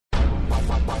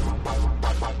Hello,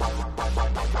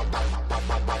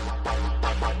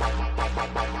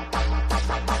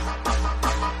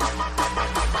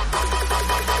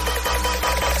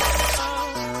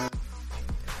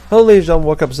 ladies and gentlemen.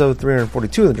 Welcome to episode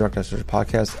 342 of the Drunk Necessary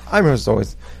Podcast. I'm your host, as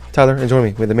always, Tyler, and join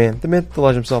me with the man, the myth, the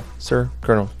legend himself, Sir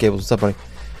Colonel Gables. What's up, buddy?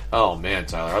 Oh, man,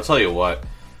 Tyler. I'll tell you what.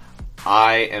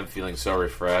 I am feeling so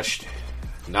refreshed.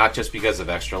 Not just because of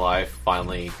Extra Life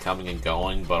finally coming and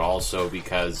going, but also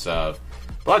because of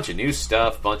a bunch of new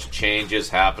stuff, bunch of changes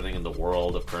happening in the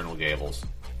world of Colonel Gables.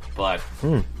 But,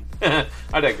 I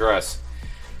digress.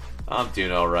 I'm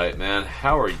doing alright, man.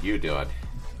 How are you doing?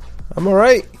 I'm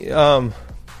alright.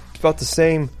 About the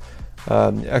same.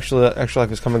 Extra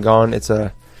Life is come and gone. It's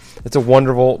a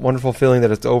wonderful feeling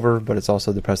that it's over, but it's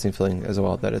also a depressing feeling as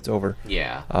well that it's over.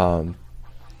 Yeah. I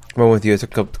went with you. I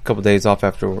took a couple days off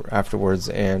afterwards,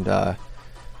 and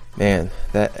man,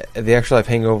 that the Extra Life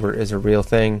hangover is a real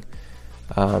thing.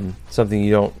 Something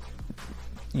you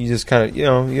just kind of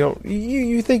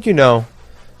you think you know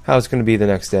how it's going to be the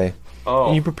next day. Oh.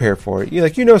 And you prepare for it.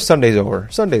 You Sunday's over.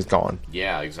 Sunday's gone.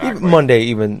 Yeah, exactly.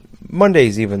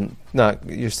 Monday's even not.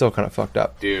 You're still kind of fucked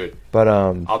up, dude. But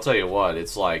I'll tell you what.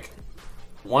 It's like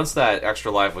once that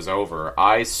Extra Life was over,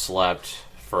 I slept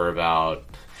for about.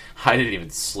 I didn't even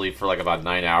sleep for like about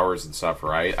 9 hours and stuff.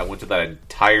 Right? I went to that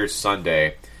entire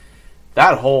Sunday.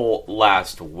 That whole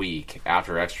last week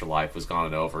after Extra Life was gone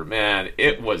and over, man,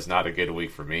 it was not a good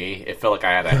week for me. It felt like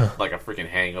I had a freaking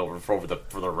hangover for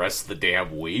the rest of the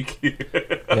damn week.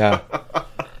 Yeah.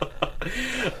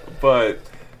 But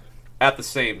at the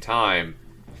same time,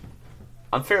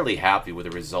 I'm fairly happy with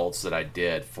the results that I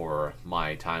did for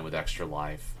my time with Extra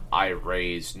Life. I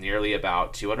raised nearly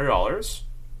about $200,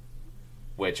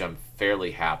 which I'm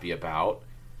fairly happy about.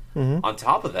 Mm-hmm. On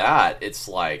top of that, it's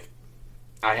like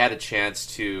I had a chance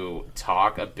to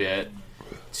talk a bit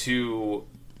to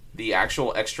the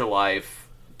actual Extra Life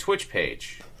Twitch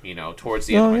page, towards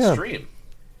the end of my stream.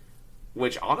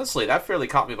 Which, honestly, that fairly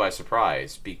caught me by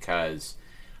surprise, because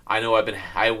I know I,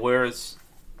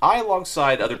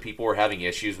 alongside other people, were having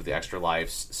issues with the Extra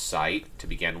Life's site to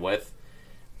begin with.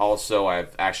 Also,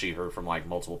 I've actually heard from,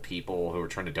 multiple people who were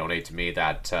trying to donate to me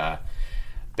that,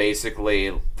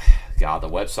 basically, God, the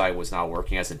website was not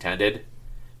working as intended.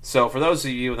 So, for those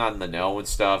of you not in the know and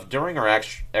stuff, during our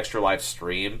Extra Life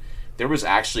stream, there was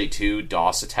actually 2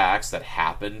 DOS attacks that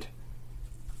happened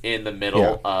in the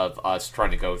middle of us trying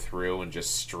to go through and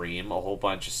just stream a whole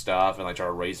bunch of stuff and try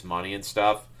to raise money and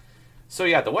stuff. So,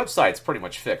 yeah, the website's pretty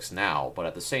much fixed now, but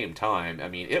at the same time, I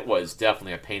mean, it was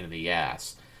definitely a pain in the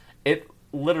ass. It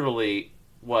literally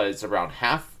was around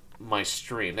half my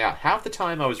stream. Now, half the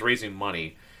time I was raising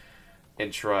money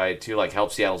and tried to,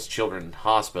 help Seattle's Children's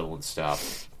Hospital and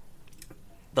stuff.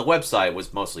 The website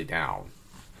was mostly down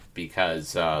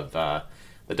because of the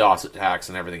DOS attacks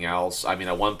and everything else. I mean,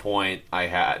 at one point I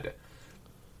had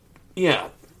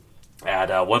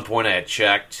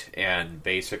checked, and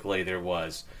basically there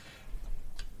was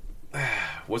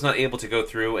not able to go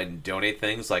through and donate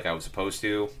things like I was supposed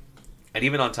to. And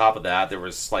even on top of that, there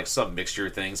was some mixture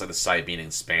of things, like the site being in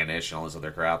Spanish and all this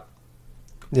other crap.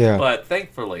 Yeah. But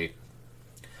thankfully,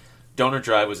 Donor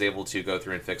Drive was able to go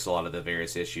through and fix a lot of the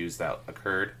various issues that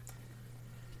occurred.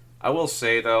 I will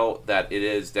say, though, that it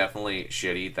is definitely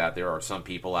shitty that there are some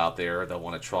people out there that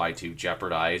want to try to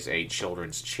jeopardize a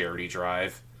children's charity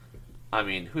drive. I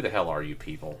mean, who the hell are you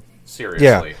people?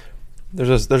 Seriously. Yeah.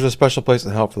 There's a special place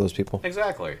in hell for those people.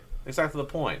 Exactly. Exactly the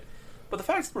point. But the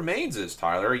fact remains is,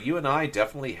 Tyler, you and I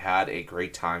definitely had a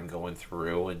great time going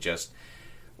through and just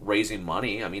raising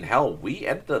money. I mean, hell,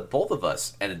 both of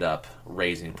us ended up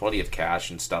raising plenty of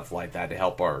cash and stuff like that to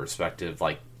help our respective,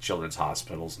 children's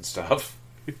hospitals and stuff.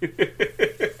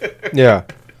 Yeah.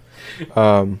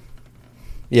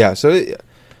 Yeah, so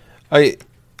I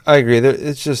agree.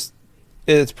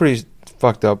 It's pretty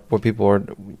fucked up what people are,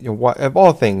 of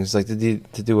all things,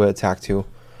 to do an attack to.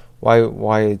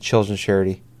 Why children's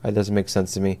charity? It doesn't make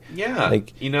sense to me. Yeah.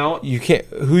 You can't,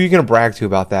 who are you going to brag to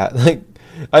about that?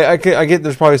 I get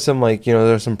there's probably some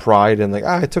there's some pride in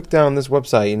I took down this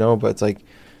website, but it's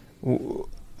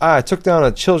I took down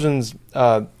a children's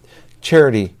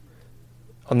charity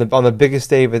on the biggest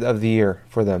day of the year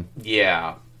for them.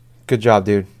 Yeah. Good job,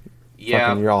 dude. Yeah.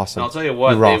 Fucking, you're awesome. And I'll tell you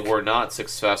what, they were not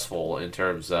successful in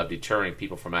terms of deterring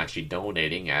people from actually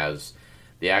donating, as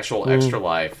the actual Extra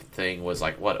Life thing was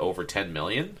over 10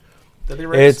 million that they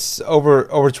raised? It's over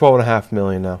 12.5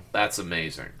 million now. That's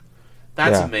amazing.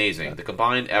 That's amazing. The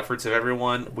combined efforts of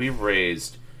everyone, we've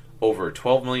raised over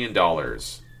 $12 million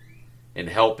in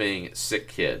helping sick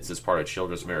kids as part of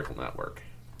Children's Miracle Network.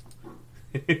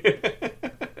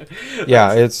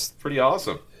 Yeah, it's pretty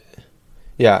awesome.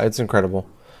 Yeah, it's incredible.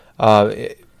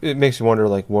 It makes you wonder,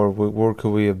 like, where could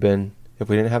we have been if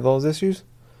we didn't have those issues?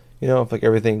 You know, if like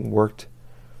everything worked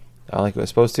like it was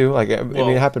supposed to. Like, I mean,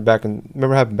 it happened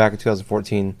remember it happened back in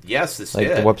 2014. Yes, this like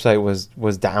did. The website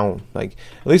was down. Like,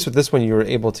 at least with this one, you were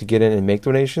able to get in and make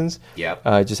donations. Yep.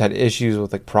 Just had issues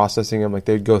with like processing them. Like,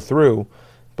 they'd go through,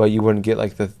 but you wouldn't get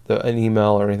like an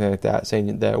email or anything like that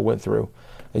saying that it went through.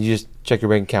 And you just check your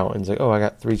bank account and it's like, oh, I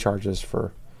got 3 charges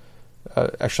for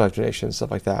Extra Life donations,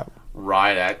 stuff like that.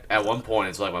 Right. At one point,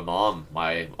 it's like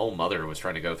my own mother was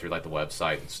trying to go through like the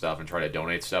website and stuff and try to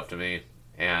donate stuff to me.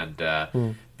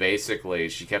 And basically,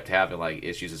 she kept having like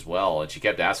issues as well. And she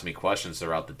kept asking me questions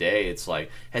throughout the day. It's like,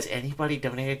 has anybody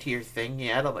donated to your thing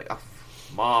yet? I'm like, oh,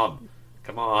 Mom,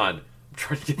 come on. I'm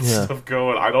trying to get this stuff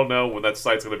going. I don't know when that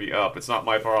site's going to be up. It's not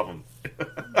my problem.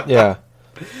 Yeah.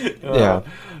 Yeah.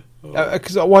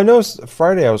 Because I noticed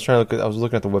Friday I was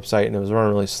looking at the website and it was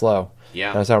running really slow. Yeah.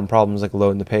 And I was having problems like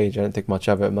loading the page. I didn't think much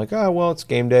of it. I'm like, oh well, it's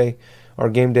game day. Our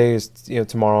game day is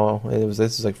tomorrow. And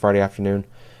this is like Friday afternoon,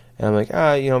 and I'm like,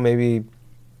 maybe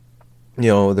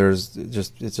it's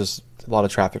just a lot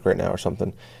of traffic right now or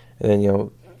something. And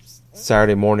then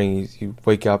Saturday morning you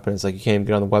wake up and it's like you can't even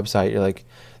get on the website. You're like,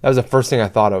 that was the first thing I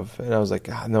thought of, and I was like,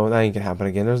 no, that ain't gonna happen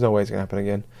again. There's no way it's gonna happen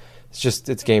again.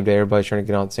 It's game day. Everybody's trying to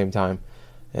get on at the same time.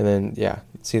 And then,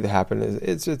 see that happen.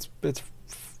 It's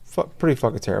pretty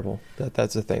fucking terrible.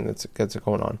 That's the thing that's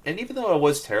going on. And even though it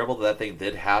was terrible that thing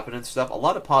did happen and stuff, a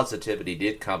lot of positivity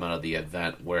did come out of the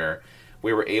event where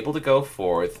we were able to go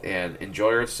forth and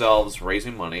enjoy ourselves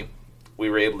raising money. We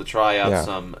were able to try out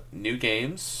some new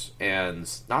games and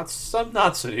not so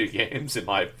new games in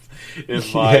my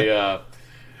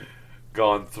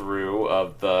gone through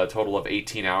of the total of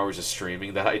 18 hours of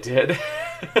streaming that I did.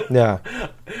 Yeah.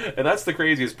 And that's the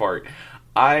craziest part.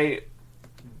 I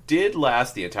did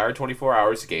last the entire 24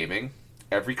 hours of gaming.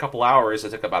 Every couple hours, I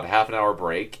took about a half an hour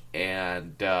break,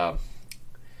 and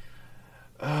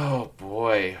oh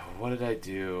boy, what did I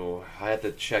do? I had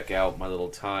to check out my little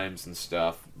times and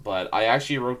stuff, but I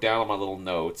actually wrote down on my little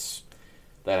notes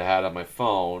that I had on my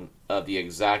phone the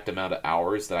exact amount of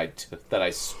hours that I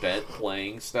spent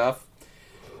playing stuff.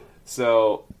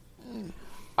 So,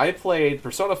 I played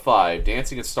Persona 5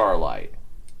 Dancing in Starlight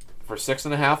for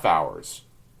 6.5 hours.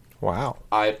 Wow.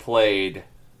 I played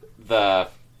the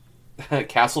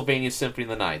Castlevania Symphony of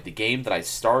the Night, the game that I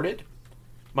started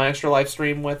my Extra Life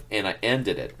stream with, and I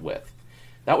ended it with.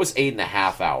 That was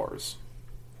 8.5 hours.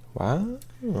 Wow.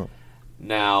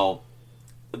 Now,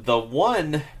 the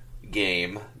one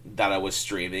game that I was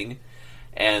streaming,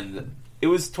 and it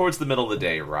was towards the middle of the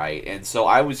day, right? And so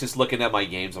I was just looking at my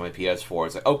games on my PS4.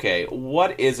 It's like, okay,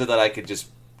 what is it that I could just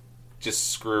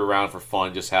screw around for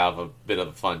fun, just have a bit of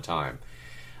a fun time?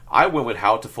 I went with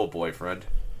How to Full Boyfriend.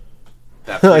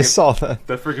 I saw that.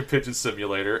 The freaking pigeon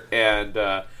simulator. And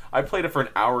I played it for an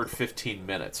hour and 15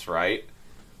 minutes, right?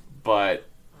 But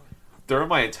during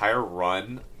my entire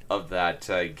run of that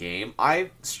game, I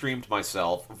streamed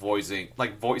myself voicing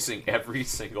every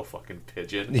single fucking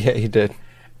pigeon. Yeah, you did.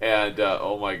 And,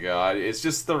 oh my god, it's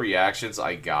just the reactions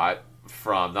I got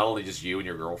from not only just you and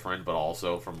your girlfriend, but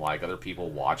also from, like, other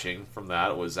people watching from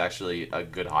that was actually a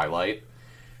good highlight.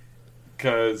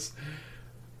 Because,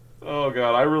 oh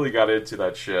god, I really got into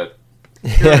that shit.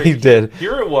 Yeah, you did.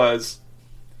 Here I was,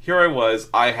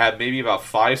 I had maybe about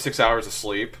 5-6 hours of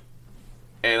sleep,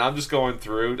 and I'm just going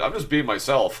through, I'm just being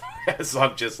myself, as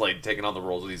I'm just, like, taking on the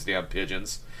roles of these damn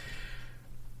pigeons.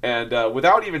 And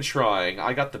without even trying,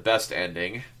 I got the best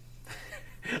ending.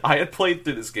 I had played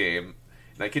through this game,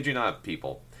 and I kid you not,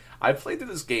 people, I played through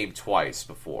this game twice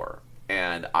before,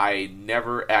 and I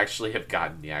never actually have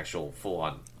gotten the actual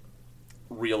full-on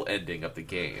real ending of the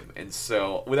game. And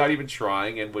so, without even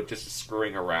trying and with just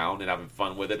screwing around and having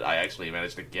fun with it, I actually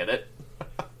managed to get it.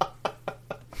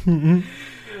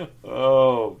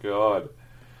 Oh, God.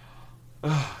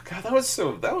 Oh, God, that was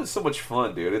so much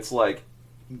fun, dude. It's like,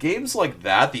 games like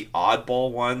that, the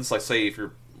oddball ones, like, say, if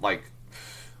you're, like,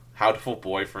 How to Full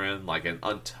Boyfriend, like an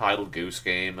Untitled Goose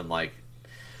Game, and, like,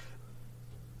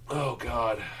 oh,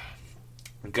 God,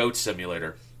 Goat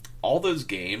Simulator. All those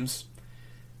games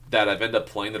that I've ended up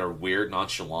playing that are weird,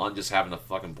 nonchalant, just having a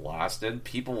fucking blast in,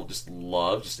 people just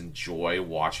enjoy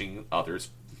watching others,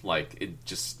 like,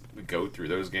 just go through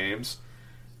those games,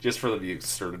 just for the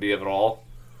absurdity of it all.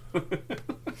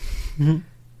 But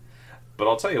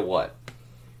I'll tell you what,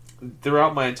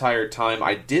 throughout my entire time,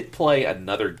 I did play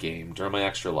another game during my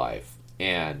Extra Life,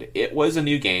 and it was a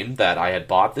new game that I had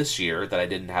bought this year that I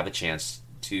didn't have a chance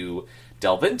to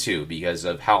delve into because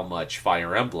of how much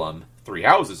Fire Emblem Three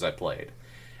Houses I played.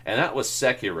 And that was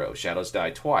Sekiro, Shadows Die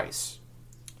Twice.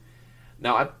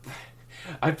 Now,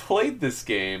 I played this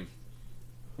game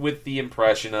with the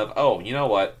impression of, oh, you know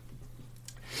what?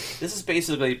 This is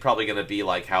basically probably going to be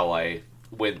like how I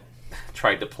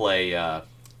tried to play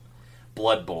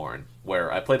Bloodborne,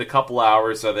 where I played a couple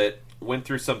hours of it, went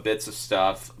through some bits of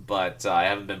stuff, but I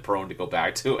haven't been prone to go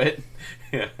back to it.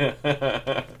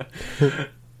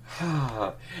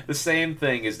 The same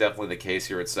thing is definitely the case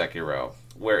here at Sekiro,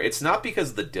 where it's not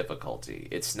because of the difficulty,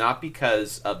 it's not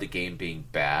because of the game being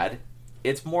bad,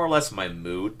 it's more or less my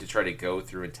mood to try to go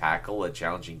through and tackle a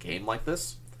challenging game like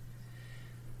this.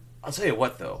 I'll tell you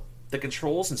what, though, the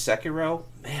controls in Sekiro,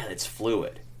 man, it's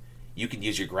fluid. You can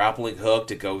use your grappling hook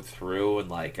to go through and,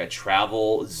 like,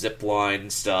 travel, zipline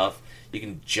and stuff. You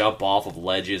can jump off of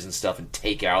ledges and stuff and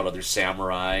take out other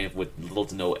samurai with little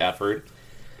to no effort.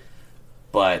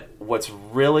 But what's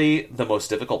really the most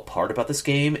difficult part about this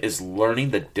game is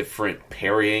learning the different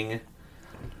parrying,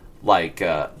 like,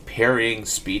 parrying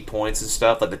speed points and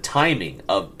stuff, like the timing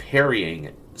of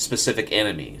parrying specific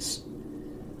enemies.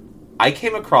 I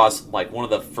came across, like, one of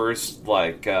the first,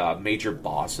 like, major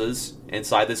bosses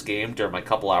inside this game during my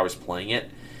couple hours playing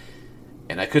it,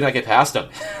 and I could not get past him.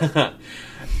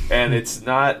 And it's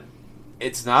not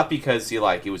because he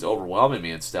was overwhelming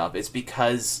me and stuff. It's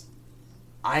because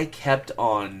I kept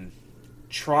on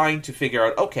trying to figure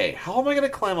out, okay, how am I going to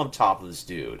climb on top of this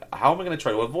dude? How am I going to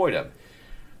try to avoid him?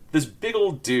 This big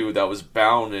old dude that was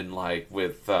bound in, like,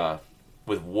 with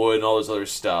wood and all this other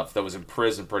stuff, that was in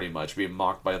prison pretty much, being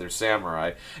mocked by other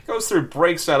samurai, goes through,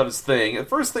 breaks out of his thing, and the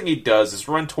first thing he does is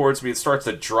run towards me and starts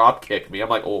to drop kick me. I'm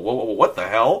like, oh, whoa, what the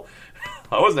hell?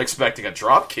 I wasn't expecting a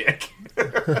drop kick.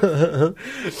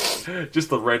 Just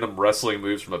the random wrestling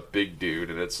moves from a big dude,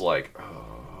 and it's like,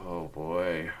 oh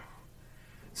boy.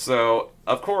 So,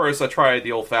 of course, I tried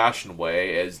the old-fashioned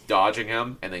way, as dodging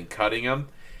him and then cutting him.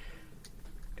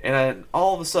 And then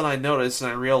all of a sudden I notice and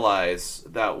I realize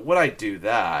that when I do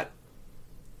that,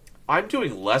 I'm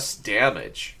doing less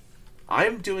damage.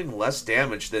 I'm doing less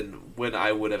damage than when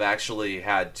I would have actually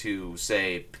had to,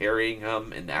 say, parrying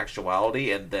him in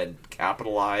actuality and then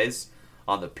capitalize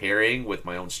on the parrying with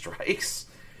my own strikes.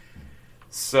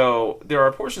 So there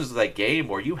are portions of that game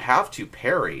where you have to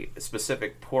parry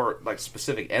specific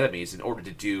enemies in order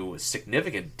to do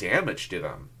significant damage to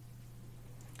them.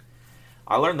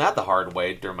 I learned that the hard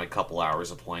way during my couple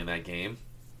hours of playing that game.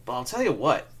 But I'll tell you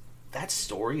what, that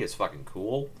story is fucking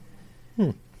cool.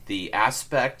 The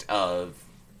aspect of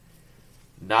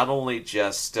not only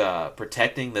just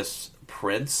protecting this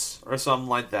prince or something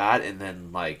like that, and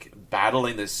then, like,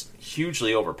 battling this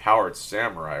hugely overpowered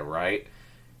samurai, right?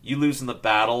 You lose in the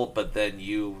battle, but then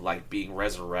you, like, being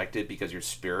resurrected because your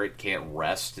spirit can't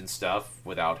rest and stuff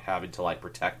without having to, like,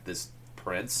 protect this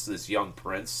prince, this young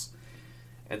prince.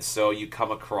 And so you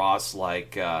come across,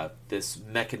 like, this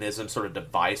mechanism, sort of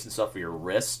device and stuff for your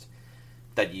wrist,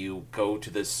 that you go to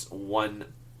this old,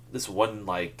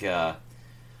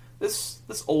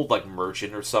 like,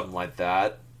 merchant or something like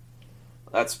that.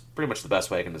 That's pretty much the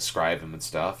best way I can describe him and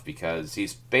stuff, because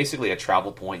he's basically a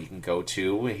travel point you can go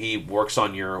to. He works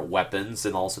on your weapons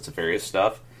and all sorts of various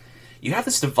stuff. You have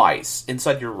this device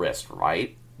inside your wrist,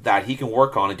 right, that he can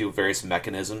work on and do various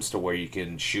mechanisms to where you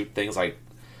can shoot things like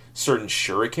certain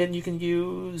shuriken you can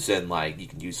use, and, like, you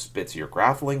can use bits of your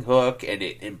grappling hook, and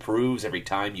it improves every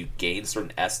time you gain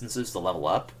certain essences to level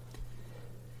up.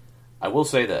 I will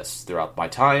say this, throughout my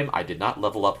time, I did not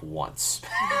level up once.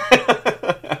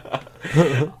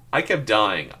 I kept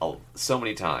dying so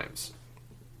many times.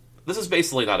 This is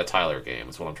basically not a Tyler game,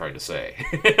 is what I'm trying to say.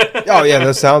 Oh yeah,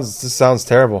 this sounds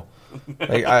terrible.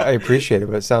 I appreciate it,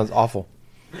 but it sounds awful.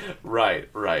 Right.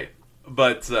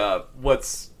 But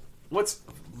what's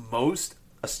most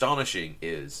astonishing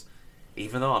is,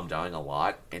 even though I'm dying a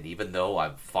lot, and even though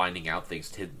I'm finding out things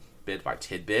tidbit by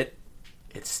tidbit,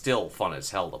 it's still fun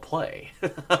as hell to play.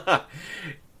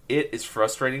 It is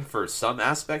frustrating for some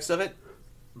aspects of it,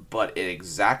 but it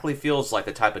exactly feels like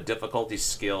the type of difficulty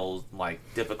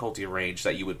range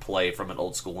that you would play from an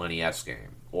old school NES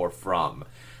game, or from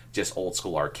just old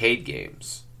school arcade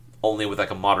games. Only with,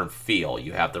 like, a modern feel.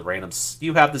 You have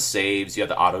the saves, you have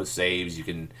the auto saves, you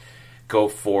can go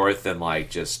forth and, like,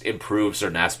 just improve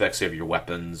certain aspects of your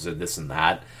weapons and this and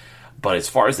that. But as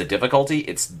far as the difficulty,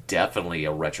 it's definitely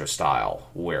a retro style,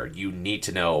 where you need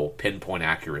to know pinpoint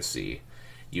accuracy.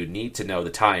 You need to know the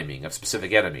timing of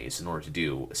specific enemies in order to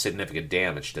do significant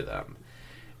damage to them.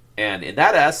 And in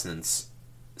that essence,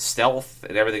 stealth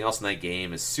and everything else in that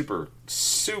game is super,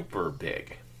 super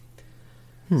big.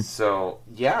 So,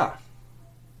 yeah.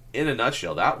 In a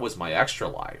nutshell, that was my Extra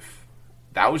Life.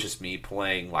 That was just me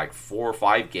playing, like, 4 or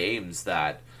 5 games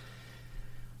that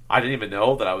I didn't even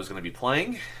know that I was going to be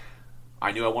playing.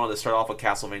 I knew I wanted to start off with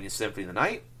Castlevania Symphony of the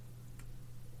Night,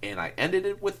 and I ended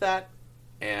it with that.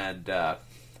 And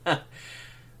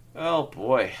oh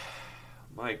boy,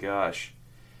 my gosh,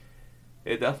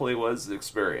 it definitely was an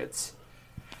experience.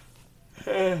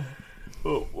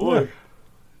 Oh boy,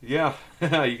 yeah.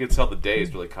 You can tell the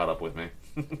days really caught up with me.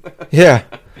 Yeah.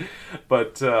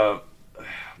 But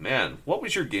man, what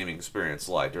was your gaming experience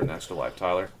like during Extra Life,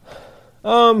 Tyler?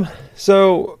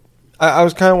 So I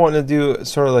was kind of wanting to do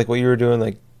sort of like what you were doing.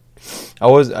 Like, I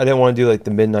didn't want to do like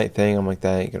the midnight thing. I'm like,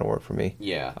 that ain't gonna work for me.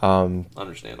 Yeah.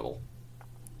 Understandable.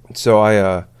 So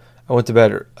I went to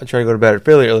bed. I tried to go to bed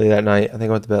fairly early that night. I think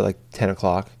I went to bed at like 10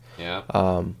 o'clock. Yeah.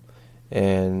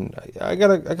 And I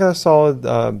got a solid.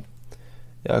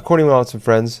 Courtney went out with some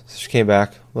friends. So she came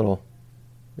back.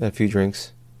 Had a few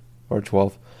drinks, or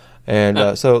 12,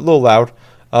 and so a little loud.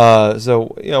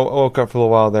 So I woke up for a little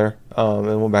while there,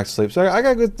 and went back to sleep. So I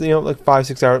got good, like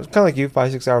 5-6 hours, kind of like you,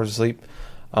 5-6 hours of sleep,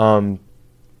 that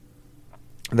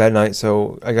night.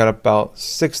 So I got up about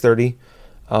 6:30.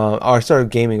 I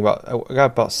started gaming I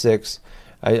got about 6.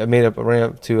 I ran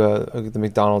up to the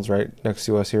McDonald's right next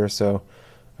to us here. So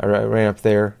I ran up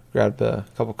there, grabbed a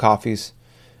couple coffees,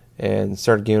 and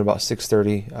started gaming about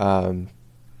 6:30.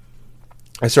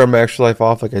 I started my Extra Life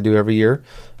off like I do every year.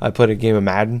 I played a game of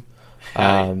Madden.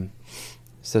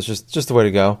 So it's just the way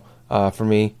to go for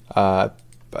me.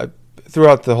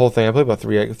 Throughout the whole thing, I played about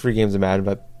three games of Madden,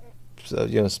 but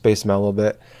spaced them out a little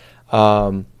bit.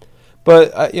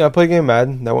 But I played a game of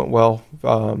Madden that went well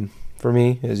for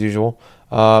me as usual.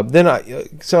 Then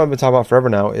something I've been talking about forever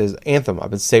now is Anthem.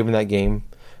 I've been saving that game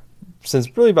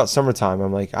since really about summertime.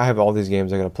 I'm like, I have all these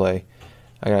games I gotta play.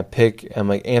 I gotta pick. I'm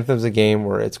like, Anthem's a game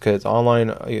where it's online.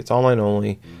 It's online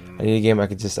only. I need a game I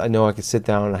know I can sit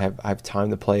down and I have time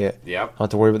to play it. Yep. I don't have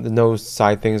to worry about no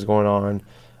side things going on.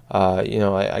 I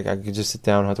could just sit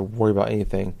down and have to worry about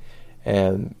anything.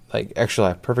 And like Extra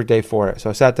Life, perfect day for it.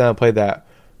 So I sat down and played that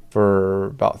for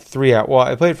about 3 hours. Well,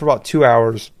 I played for about 2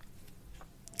 hours,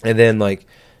 and then like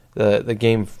the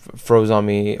game froze on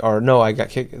me, or no, I got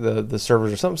kicked. The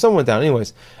servers or something went down.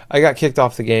 Anyways, I got kicked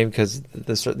off the game because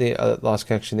the lost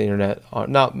connection to the internet.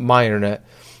 Not my internet.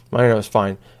 My internet was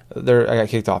fine. I got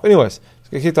kicked off. Anyways,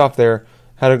 got kicked off there.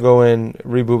 Had to go in,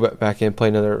 reboot back in, play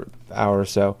another hour or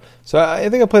so. So I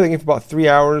think I played the game for about 3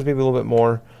 hours, maybe a little bit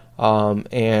more.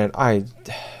 And I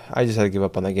just had to give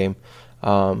up on that game.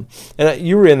 And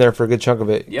you were in there for a good chunk of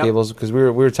it, yep. Gables, because we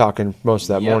were talking most of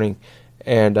that morning,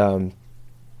 and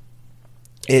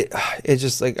it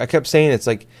just like I kept saying, it's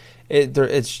like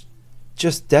it's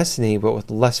just Destiny but with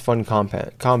less fun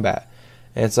combat,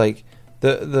 and it's like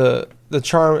the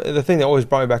charm, the thing that always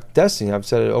brought me back to Destiny. I've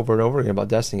said it over and over again about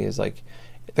Destiny is like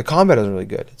the combat is really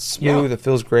good. It's smooth. Yeah. It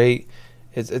feels great.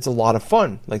 It's a lot of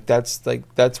fun. Like that's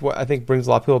what I think brings a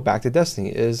lot of people back to Destiny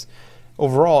is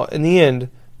overall in the end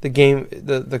the game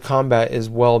the combat is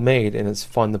well made and it's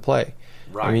fun to play.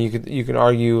 Right. I mean you can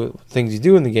argue things you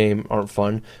do in the game aren't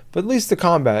fun, but at least the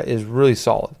combat is really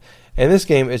solid. And this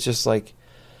game it's just like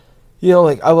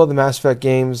like I love the Mass Effect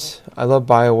games. I love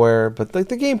BioWare, but like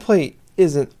the gameplay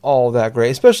isn't all that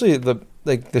great, especially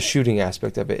the shooting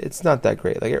aspect of it. It's not that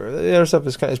great. Like the other stuff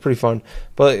is pretty fun,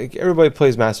 but like, everybody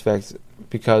plays Mass Effect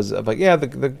because of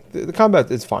the combat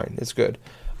is fine. It's good.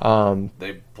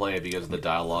 They play it because of the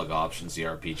dialogue options, the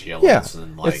RPG elements,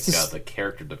 and the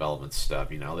character development stuff.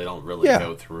 They don't really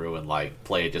go through and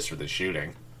play it just for the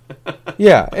shooting.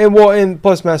 Yeah, and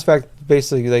plus Mass Effect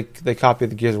basically they copied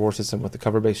the Gears of War system with the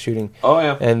cover-based shooting. Oh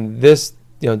yeah, and this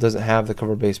doesn't have the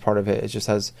cover-based part of it. It just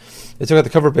has they took out the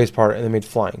cover-based part and they made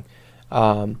flying.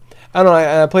 I don't know.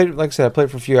 I played, like I said, for a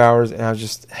few hours, and I was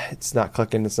just, it's not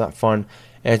clicking. It's not fun,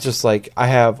 and it's just like I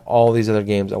have all these other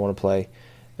games I want to play,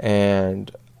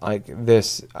 and like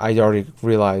this, I already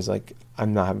realized like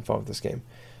I'm not having fun with this game.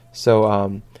 So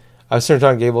I was starting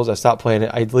talking Gables. I stopped playing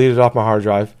it. I deleted it off my hard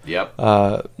drive. Yep.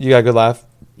 You got a good laugh.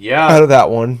 Yeah. Out of that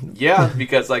one. Yeah,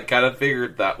 because I kind of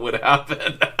figured that would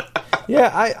happen.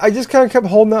 Yeah, I just kind of kept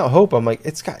holding out hope. I'm like,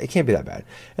 it can't be that bad,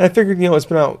 and I figured it's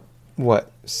been out.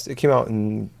 What? It came out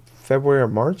in February or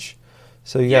March,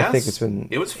 so you gotta think it's been.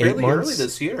 It was fairly early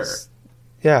this year.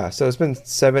 Yeah, so it's been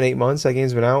 7-8 months that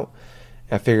game's been out.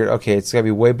 And I figured, okay, it's gotta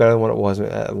be way better than what it was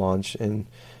at launch, and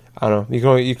I don't know.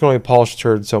 You can only polish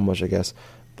turd so much, I guess.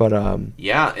 But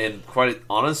yeah, and quite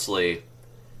honestly,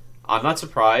 I'm not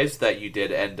surprised that you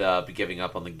did end up giving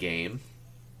up on the game.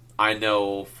 I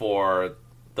know for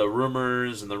the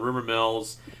rumors and the rumor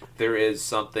mills, there is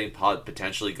something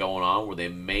potentially going on where they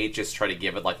may just try to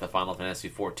give it like the Final Fantasy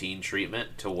XIV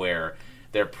treatment, to where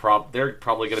they're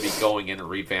probably going to be going in and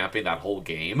revamping that whole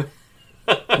game.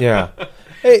 Yeah.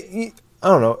 Hey, I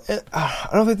don't know. I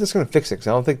don't think that's going to fix it. 'Cause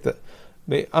I don't think that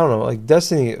I don't know, like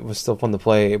Destiny was still fun to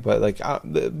play, but like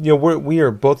we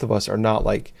are both of us are not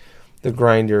like the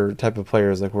grinder type of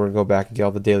players. Like we're gonna go back and get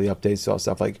all the daily updates, all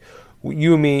stuff. Like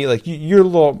you and me, like you're a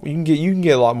little, you can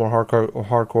get a lot more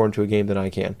hardcore into a game than I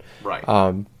can. Right.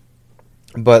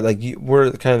 But like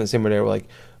we're kind of the same way. We're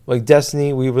like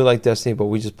Destiny, we really like Destiny, but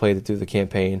we just played it through the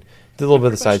campaign, did a little bit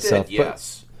of the side stuff.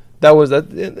 Yes. But that was that,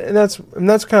 and that's kind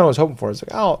of what I was hoping for. It's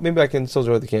like, oh, maybe I can still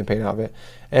enjoy the campaign out of it,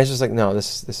 and it's just like, no,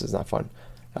 this is not fun.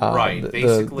 Right.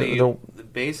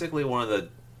 Basically, one of the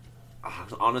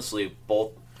honestly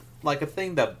both like a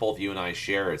thing that both you and I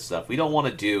share is stuff. We don't want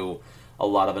to do a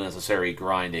lot of unnecessary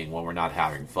grinding when we're not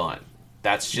having fun.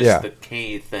 That's just the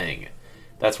key thing.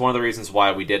 That's one of the reasons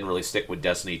why we didn't really stick with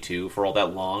Destiny 2 for all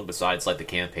that long, besides like the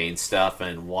campaign stuff,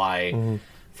 and why,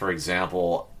 for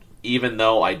example, even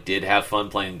though I did have fun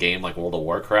playing a game like World of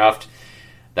Warcraft,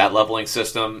 that leveling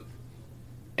system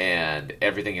and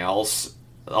everything else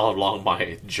all along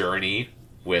my journey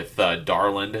with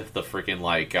Darland, the freaking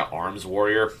like arms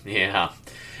warrior, yeah,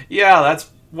 that's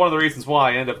one of the reasons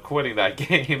why I ended up quitting that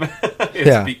game.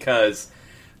 Because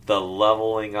the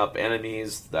leveling up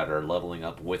enemies that are leveling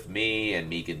up with me, and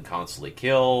me getting constantly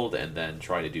killed, and then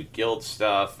try to do guild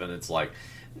stuff, and it's like,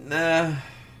 nah,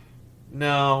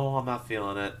 no, I'm not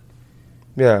feeling it.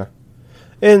 Yeah,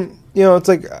 and it's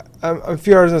like I'm a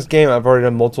few hours in this game. I've already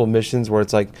done multiple missions where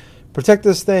it's like protect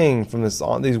this thing from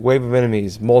these wave of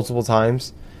enemies multiple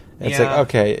times. And it's like,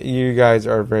 okay, you guys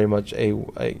are very much a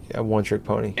one trick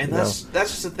pony. And that's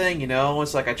just the thing,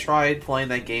 It's like I tried playing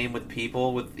that game with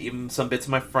people, with even some bits of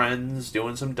my friends,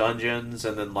 doing some dungeons,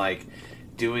 and then like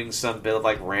doing some bit of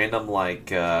like random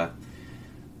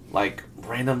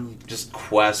random just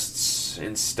quests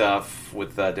and stuff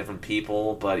with different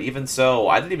people. But even so,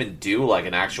 I didn't even do like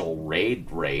an actual raid,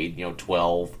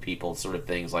 12 people sort of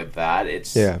things like that. It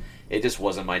just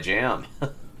wasn't my jam.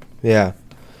 Yeah.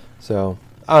 So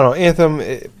I don't know, Anthem.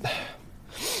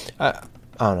 I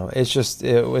don't know. It's just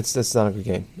it's not a good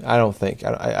game. I don't think.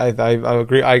 I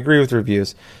agree. I agree with the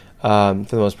reviews for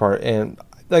the most part, and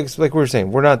like we were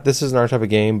saying, we're not. This isn't our type of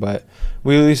game, but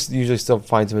we at least usually still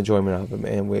find some enjoyment out of them,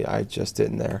 and I just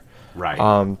didn't there.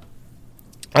 Right.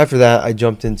 After that, I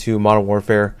jumped into Modern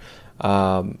Warfare.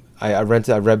 I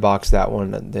Redboxed that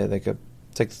one.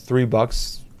 It's like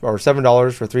 $3 or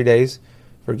 $7 for 3 days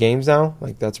for games now.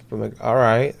 Like I'm like, all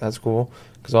right, that's cool.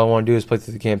 Because all I want to do is play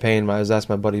through the campaign. I was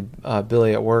asking my buddy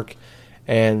Billy at work,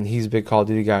 and he's a big Call of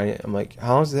Duty guy. I'm like,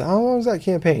 how long is that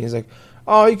campaign? He's like,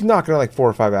 oh, you can knock it out like 4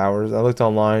 or 5 hours. I looked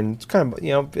online. It's kind of,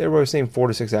 everybody was saying 4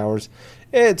 to 6 hours.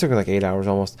 It took me like 8 hours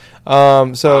almost.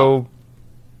 So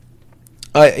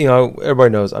everybody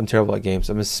knows I'm terrible at games.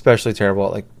 I'm especially terrible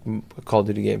at like Call of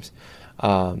Duty games.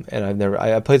 And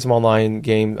I played some online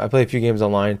game. I played a few games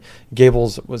online.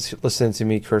 Gables was listening to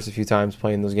me curse a few times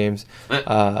playing those games.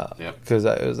 Because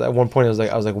it was at one point I was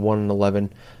like 1-11.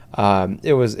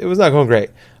 It was not going great.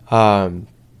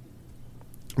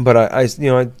 But I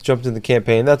jumped in the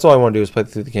campaign. That's all I want to do is play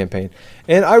through the campaign,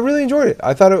 and I really enjoyed it.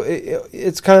 I thought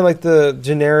it's kind of like the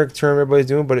generic term everybody's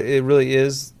doing, but it really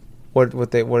is what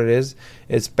it is.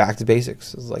 It's back to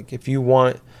basics. It's like if you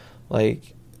want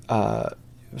like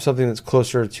something that's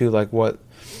closer to like what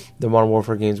the Modern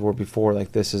Warfare games were before,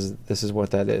 like this is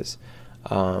what that is.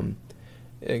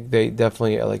 They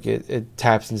definitely like it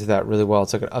taps into that really well.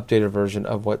 It's like an updated version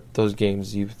of what those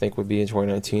games you think would be in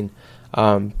 2019.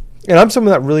 And I'm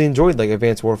someone that really enjoyed like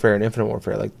Advanced Warfare and Infinite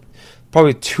Warfare, like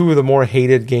probably two of the more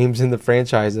hated games in the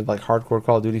franchise of like hardcore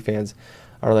Call of Duty fans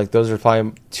are like those are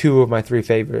probably 2 of my 3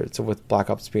 favorites, with Black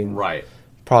Ops being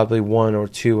probably 1 or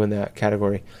 2 in that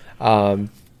category.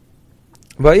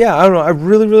 But yeah, I don't know. I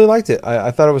really, really liked it.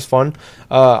 I thought it was fun.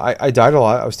 I died a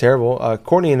lot. I was terrible.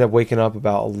 Courtney ended up waking up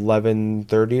about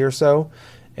 11:30 or so,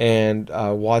 and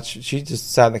she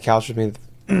just sat on the couch with me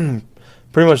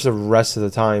pretty much the rest of the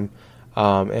time,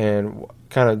 and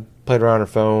kind of played around on her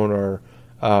phone or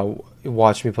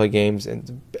watched me play games.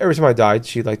 And every time I died,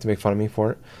 she'd like to make fun of me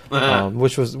for it,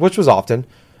 which was often.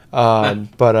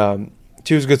 But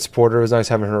she was a good supporter. It was nice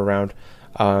having her around.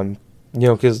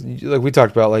 Because like we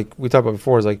talked about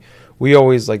before, is like we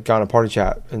always like got on a party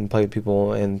chat and played with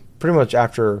people, and pretty much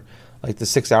after like the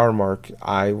 6-hour mark,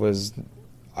 I was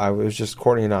just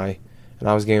Courtney and I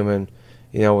was gaming,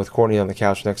 with Courtney on the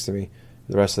couch next to me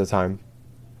the rest of the time.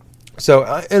 So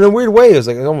in a weird way, it was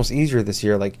like almost easier this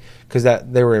year, like because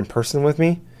that they were in person with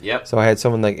me. Yep. So I had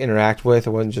someone like interact with.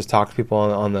 I wasn't just talk to people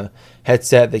on the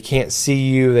headset. They can't see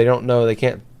you. They don't know. They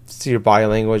can't see your body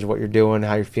language, what you're doing,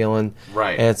 how you're feeling.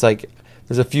 Right. And it's like.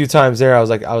 There's a few times there I was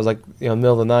like,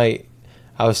 middle of the night,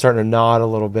 I was starting to nod a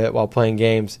little bit while playing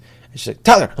games. And she's like,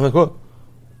 Tyler. I'm like,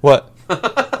 what?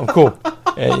 I'm cool.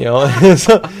 And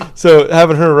so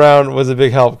having her around was a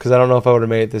big help because I don't know if I would have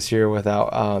made it this year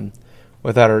without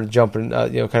her jumping,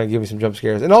 kind of giving me some jump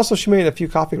scares. And also, she made a few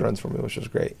coffee runs for me, which was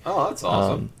great. Oh, that's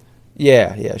awesome.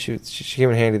 Yeah, she came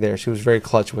in handy there. She was very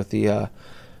clutch with the.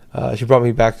 She brought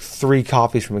me back 3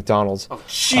 coffees from McDonald's. Oh,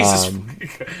 Jesus!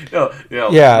 No,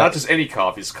 yeah, not just any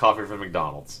coffees, coffee from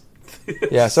McDonald's.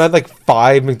 Yeah, so I had like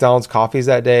 5 McDonald's coffees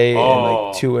that day and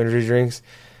like 2 energy drinks.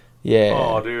 Yeah.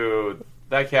 Oh, dude,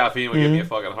 that caffeine would give me a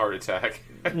fucking heart attack.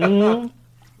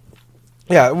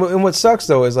 Yeah, and what sucks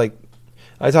though is like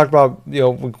I talked about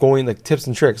going like tips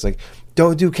and tricks like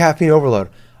don't do caffeine overload.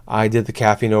 I did the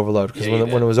caffeine overload because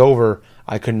when it was over,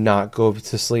 I could not go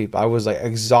to sleep. I was like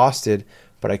exhausted,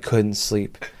 but I couldn't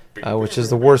sleep, which is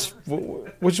the worst.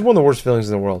 Which is one of the worst feelings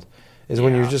in the world. Is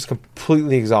when you're just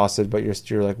completely exhausted, but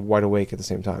you're like wide awake at the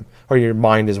same time, or your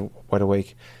mind is wide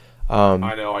awake.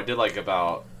 I know. I did like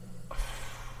about.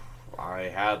 I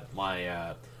had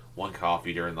my 1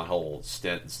 coffee during the whole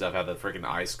stint and stuff. I had the freaking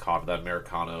iced coffee, that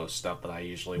Americano stuff that I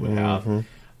usually would have.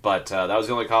 But that was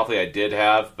the only coffee I did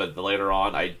have. But later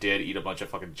on, I did eat a bunch of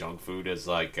fucking junk food. As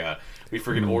like we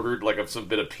freaking ordered like some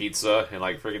bit of pizza and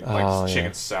like freaking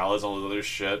chicken salads, all this other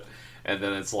shit. And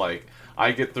then it's like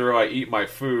I get through, I eat my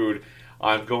food.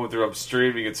 I'm going through, I'm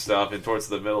streaming and stuff, and towards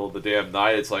the middle of the damn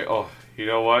night, it's like, oh, you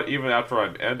know what? Even after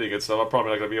I'm ending and stuff, I'm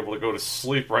probably not going to be able to go to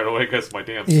sleep right away because my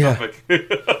damn stomach.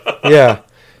 Yeah.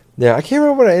 I can't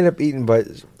remember what I ended up eating, but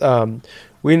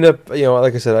we ended up,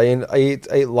 like I said, I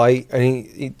ate light. I didn't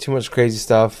eat too much crazy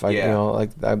stuff.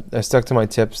 I stuck to my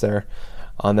tips there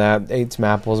on that. Ate some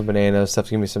apples and bananas, stuff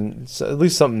to give me at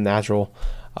least something natural.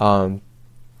 But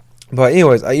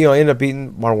anyways, I ended up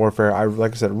eating Modern Warfare. I,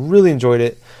 like I said, really enjoyed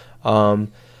it.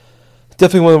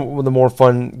 Definitely one of the more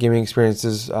fun gaming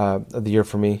experiences of the year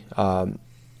for me.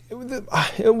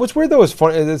 What's weird though is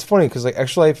funny. It's funny because like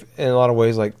Extra Life, in a lot of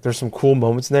ways, like there's some cool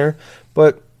moments in there,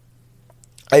 but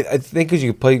I think because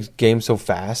you play games so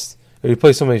fast, or you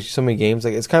play so many games,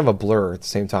 like it's kind of a blur at the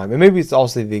same time. And maybe it's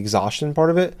also the exhaustion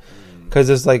part of it, because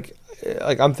it's like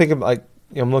I'm thinking like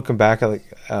I'm looking back at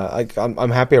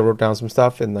I'm happy I wrote down some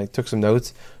stuff and like took some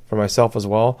notes for myself as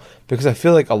well, because I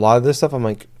feel like a lot of this stuff I'm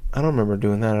like I don't remember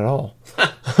doing that at all,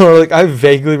 or like I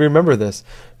vaguely remember this.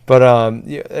 But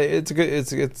it's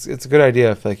a good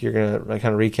idea if like you're gonna like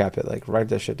kind of recap it, like write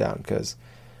that shit down, because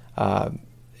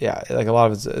like a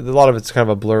lot of it's kind of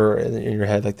a blur in your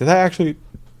head. Like did that actually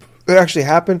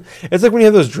happen? It's like when you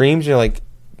have those dreams, you're like,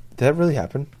 did that really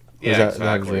happen? Yeah,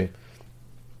 exactly.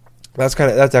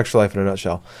 That's Extra Life in a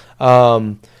nutshell.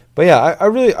 But yeah, I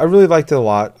really liked it a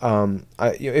lot.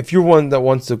 If you're one that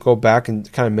wants to go back and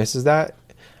kind of misses that,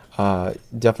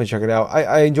 definitely check it out.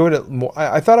 I enjoyed it more.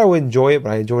 I thought I would enjoy it,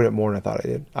 but I enjoyed it more than I thought I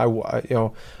did.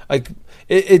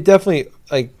 It definitely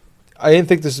like I didn't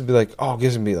think this would be like, oh,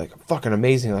 this would be like fucking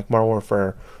amazing like Modern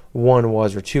Warfare 1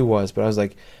 was or 2 was, but I was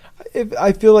like,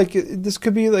 I feel like this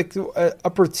could be like an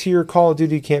upper tier Call of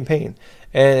Duty campaign,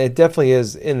 and it definitely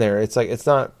is in there. It's like it's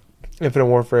not Infinite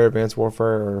Warfare, Advanced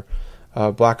Warfare,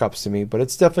 or Black Ops to me, but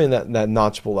it's definitely that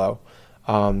notch below.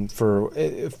 In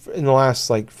the last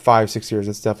like 5-6 years,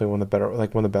 it's definitely one of the better,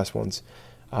 like one of the best ones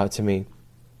to me.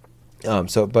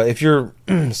 But if you're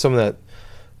someone that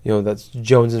that's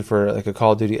jonesing for like a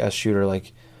Call of Duty S shooter,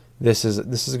 like this is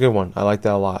a good one. I like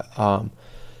that a lot.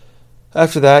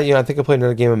 After that, I think I played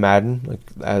another game of Madden, like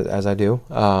as I do,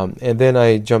 and then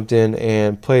I jumped in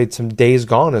and played some Days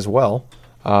Gone as well.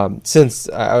 Since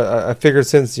I figured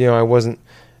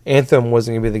Anthem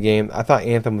wasn't gonna be the game. I thought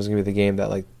Anthem was gonna be the game that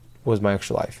like was my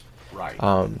Extra Life. Right.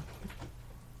 And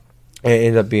it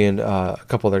ended up being a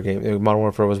couple other games. Modern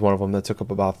Warfare was one of them that took up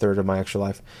about a third of my Extra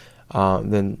Life.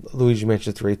 Then Luigi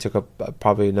Mansion 3 took up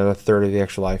probably another third of the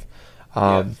Extra Life.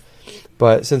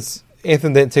 But since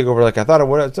Anthem didn't take over like I thought it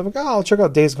would, so I'm like, I'll check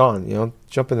out Days Gone.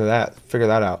 Jump into that, figure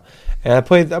that out. And I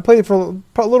played it for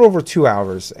a little over 2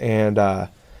 hours, and like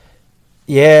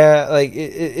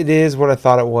it is what I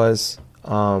thought it was.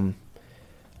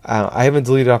 I haven't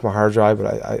deleted off my hard drive,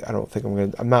 but I don't think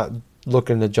I'm not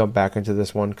looking to jump back into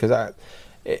this one because I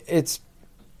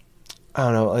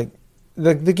don't know, like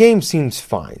the game seems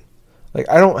fine. Like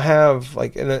I don't have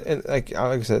like like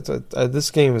I said, this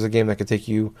game is a game that could take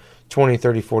you 20,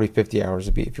 30, 40, 50 hours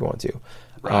to beat if you want to.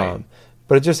 Right.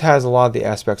 But it just has a lot of the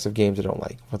aspects of games I don't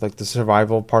like, with like the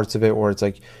survival parts of it, where it's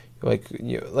like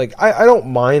I don't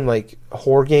mind like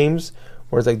horror games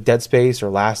where it's like Dead Space or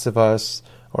Last of Us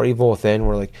or Evil Within,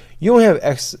 where like you don't have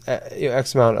X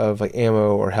amount of like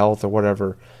ammo or health or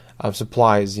whatever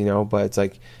supplies, but it's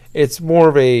like it's more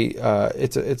of a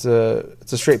it's a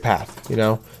straight path,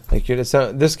 like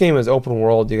this game is open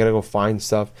world. You gotta go find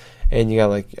stuff, and you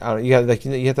got you have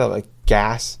to have like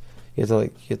gas,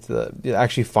 You have to like you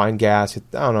actually find gas. I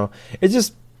don't know. It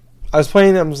just I was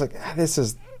playing it. I'm just like this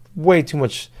is way too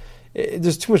much.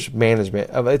 There's too much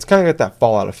management. It's kind of got that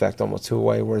Fallout effect almost to a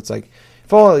way where it's like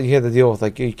Fallout you have to deal with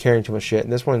like you carrying too much shit,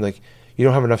 and this one like you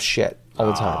don't have enough shit all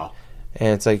the time,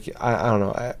 and it's like I don't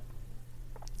know.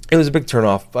 It was a big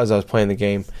turnoff as I was playing the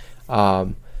game,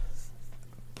 but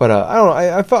I don't know.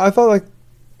 I felt like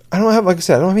I don't have like I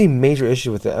said I don't have any major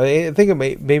issue with it. I think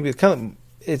maybe it's kind of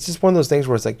it's just one of those things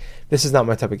where it's like this is not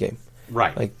my type of game,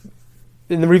 right? Like.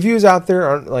 And the reviews out there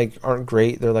aren't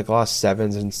great. They're like a lot of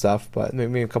 7s and stuff, but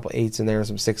maybe a couple 8s in there,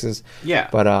 some 6s. Yeah.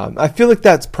 But I feel like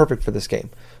that's perfect for this game.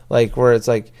 Like where it's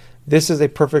like this is a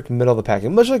perfect middle of the pack,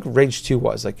 much like Rage 2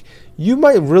 was. Like you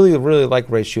might really really like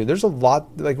Rage 2. There's a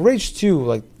lot like Rage 2.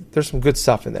 Like there's some good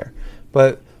stuff in there,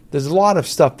 but there's a lot of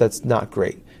stuff that's not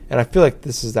great. And I feel like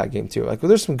this is that game too. Like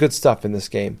there's some good stuff in this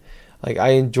game. Like I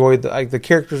enjoyed the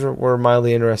characters were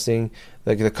mildly interesting.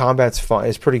 Like the combat's fun.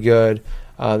 It's pretty good.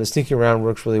 The sneaking around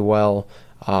works really well,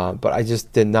 but I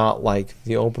just did not like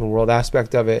the open world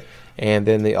aspect of it, and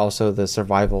then also the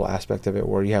survival aspect of it,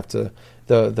 where you have to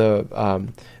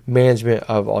the management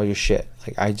of all your shit.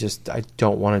 Like I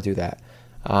don't want to do that.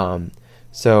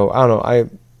 So I don't know.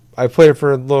 I played it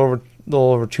for a little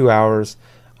over 2 hours,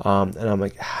 and I'm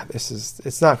like,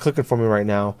 it's not clicking for me right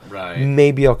now. Right.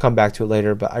 Maybe I'll come back to it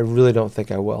later, but I really don't think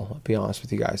I will. I'll be honest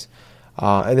with you guys.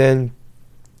 And then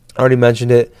I already mentioned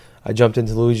it. I jumped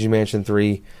into Luigi's Mansion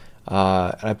 3,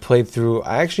 and I played through.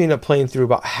 I actually ended up playing through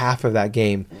about half of that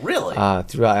game. Really?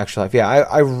 Throughout Extra Life,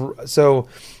 yeah. So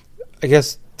I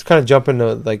guess to kind of jump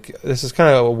into like this is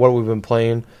kind of what we've been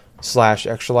playing /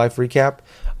 Extra Life recap.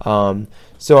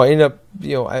 So I ended up,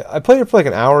 I played it for like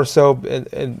an hour or so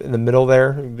in the middle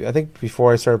there. I think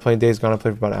before I started playing Days Gone, I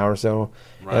played for about an hour or so,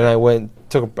 right. And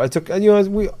I took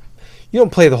you don't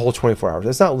play the whole 24 hours.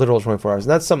 It's not literal 24 hours.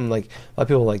 And that's something like a lot of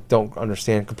people like don't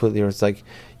understand completely. Or it's like,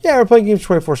 yeah, we're playing games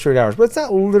 24 straight hours, but it's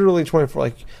not literally 24.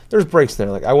 Like there's breaks in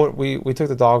there. Like we took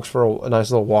the dogs for a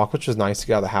nice little walk, which was nice to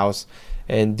get out of the house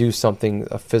and do something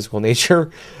of physical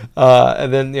nature.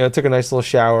 And then took a nice little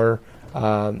shower.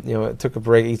 Took a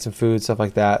break, eat some food, stuff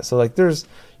like that. So like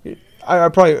I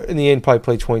probably in the end played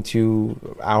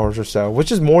 22 hours or so,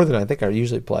 which is more than I think I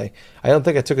usually play. I don't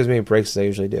think I took as many breaks as I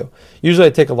usually do. Usually I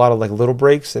take a lot of like little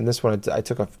breaks, and this one I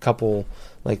took a couple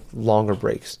like longer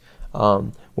breaks,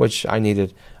 which I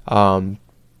needed. But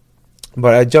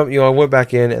I jumped, I went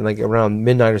back in and like around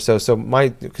midnight or so. So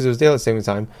because it was daylight saving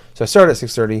time, so I started at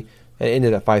 6:30 and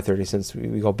ended at 5:30 since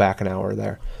we go back an hour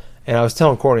there. And I was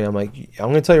telling Courtney, I'm like, I'm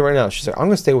going to tell you right now. She's like, I'm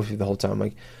going to stay with you the whole time. I'm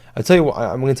like, I tell you what,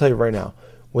 I'm going to tell you right now.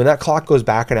 When that clock goes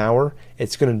back an hour,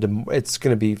 it's gonna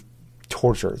be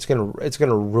torture. It's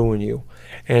gonna ruin you.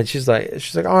 And she's like,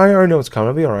 oh, I already know it's coming.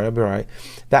 I'll be all right.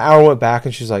 That hour went back,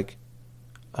 and she's like,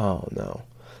 oh no.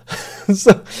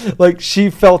 So like she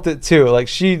felt it too. Like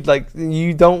she like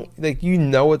you don't like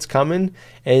it's coming,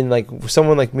 and like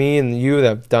someone like me and you that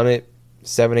have done it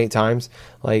 7-8 times,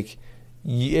 like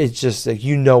it's just like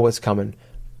it's coming,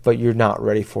 but you're not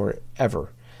ready for it ever.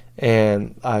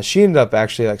 And she ended up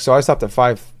actually like, so I stopped at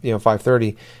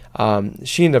 5:30.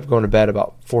 She ended up going to bed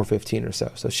about 4:15 or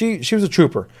so. So she was a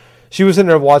trooper. She was sitting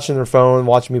there watching her phone,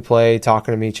 watching me play,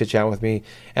 talking to me, chit chatting with me,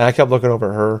 and I kept looking over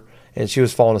at her, and she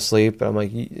was falling asleep. And I'm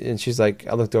like, and she's like,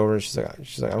 I looked over and she's like,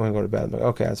 I'm gonna go to bed. I'm like,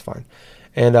 okay, that's fine.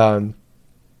 And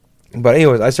but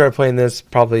anyways, I started playing this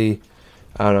probably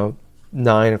 9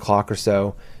 o'clock or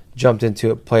so. Jumped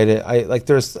into it, played it. In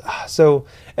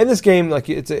this game, like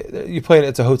you play it.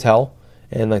 It's a hotel,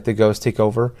 and like the ghosts take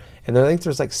over. And I think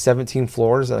there's like 17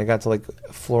 floors, and I got to like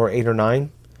floor 8 or 9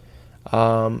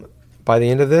 by the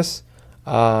end of this.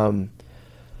 But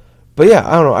yeah,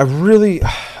 I don't know. I really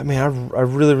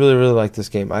really like this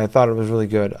game. I thought it was really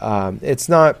good. It's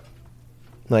not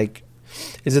like,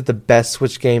 is it the best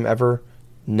Switch game ever?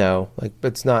 No, like, but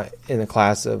it's not in the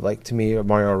class of like, to me,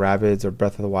 Mario Rabbids or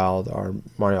Breath of the Wild or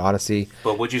Mario Odyssey.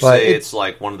 But would you say it's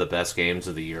like one of the best games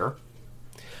of the year?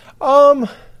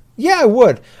 Yeah, I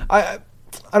would. I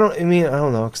don't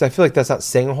know, because I feel like that's not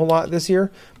saying a whole lot this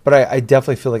year. But I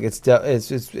definitely feel like it's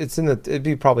in the, it'd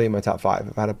be probably in my top 5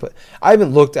 if I had to put. I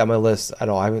haven't looked at my list at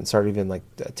all. I haven't started even like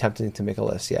attempting to make a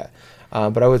list yet.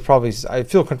 But I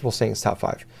feel comfortable saying it's top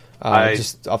 5.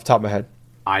 Just off the top of my head.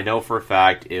 I know for a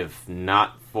fact, if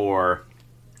not for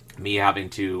me having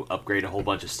to upgrade a whole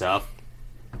bunch of stuff,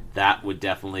 that would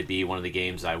definitely be one of the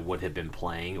games I would have been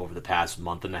playing over the past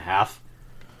month and a half.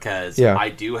 Because I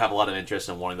do have a lot of interest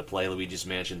in wanting to play Luigi's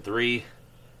Mansion 3.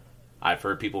 I've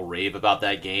heard people rave about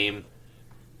that game,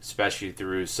 especially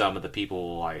through some of the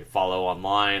people I follow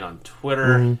online on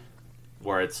Twitter,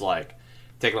 where it's like,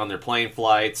 taking on their plane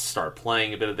flights, start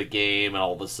playing a bit of the game, and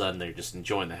all of a sudden they're just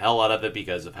enjoying the hell out of it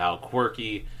because of how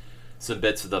quirky some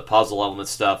bits of the puzzle element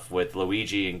stuff with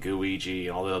Luigi and Gooigi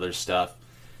and all the other stuff.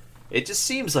 It just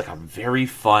seems like a very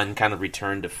fun kind of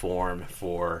return to form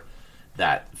for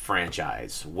that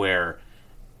franchise, where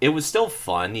it was still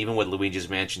fun, even with Luigi's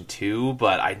Mansion 2,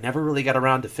 but I never really got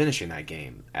around to finishing that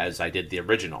game as I did the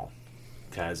original,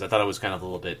 because I thought it was kind of a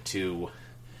little bit too,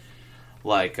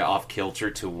 like,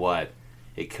 off-kilter to what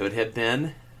it could have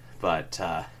been, but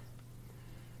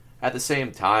at the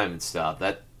same time and stuff,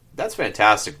 that's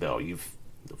fantastic, though. You've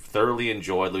thoroughly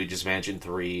enjoyed Luigi's Mansion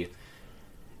 3,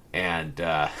 and,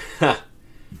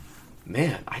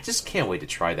 man, I just can't wait to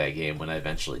try that game when I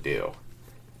eventually do.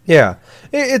 Yeah,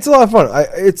 it's a lot of fun.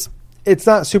 It's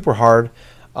not super hard.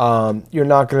 You're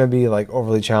not going to be like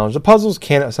overly challenged. The puzzles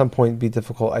can at some point be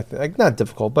difficult. I think, like, not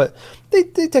difficult, but they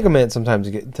take a minute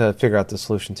sometimes to figure out the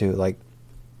solution too. Like,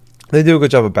 they do a good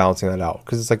job of balancing that out,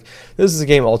 because it's like this is a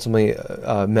game ultimately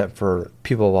meant for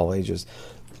people of all ages.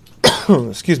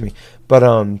 Excuse me, but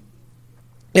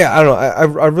yeah, I don't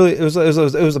know. I really it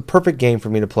was a perfect game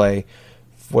for me to play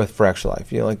for Extra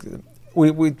Life. You know, like.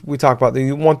 We talk about that.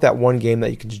 You want that one game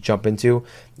that you can just jump into.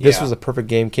 This was a perfect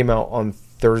game. Came out on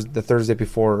the Thursday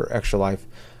before Extra Life,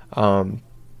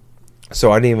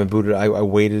 so I didn't even boot it. I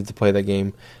waited to play that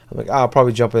game. I'm like, I'll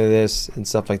probably jump into this and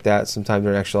stuff like that sometime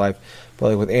during Extra Life.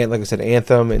 But like like I said,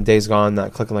 Anthem and Days Gone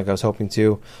not clicking like I was hoping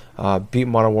to. Beat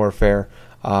Modern Warfare.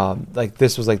 Like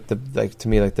this was like to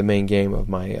me the main game of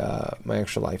my my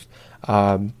Extra Life.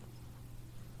 So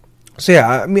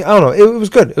yeah, I mean I don't know. It was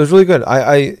good. It was really good.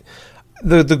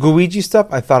 The Gooigi stuff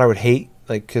I thought I would hate,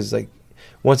 like, because like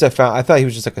once I thought he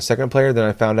was just like a second player, then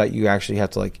I found out you actually have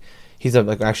to like he's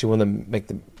like actually one of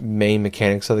the main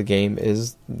mechanics of the game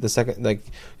is the second, like,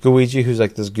 Gooigi, who's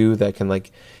like this goo that can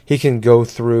like he can go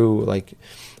through like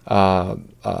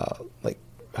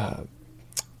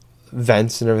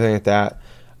vents and everything like that,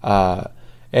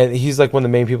 and he's like one of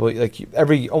the main people.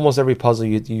 Like almost every puzzle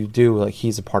you do, like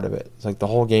he's a part of it. It's like the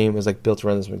whole game is like built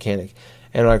around this mechanic,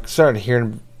 and I started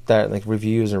hearing that like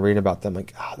reviews and reading about them,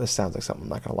 like, this sounds like something I'm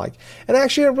not gonna like. And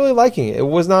actually, I'm really liking it. It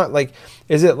was not like,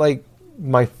 is it like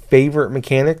my favorite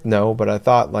mechanic? No, but I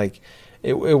thought like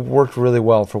it worked really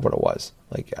well for what it was.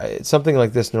 Like something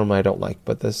like this normally I don't like,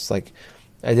 but this like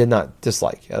I did not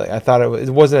dislike. I thought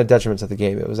it wasn't a detriment to the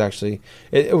game. It was actually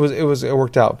it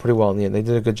worked out pretty well in the end. They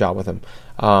did a good job with him.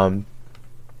 Yeah,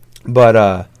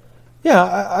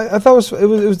 I thought it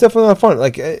was definitely a lot of fun.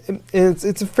 Like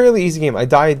it's a fairly easy game. I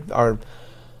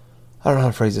don't know how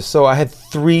to phrase this. So I had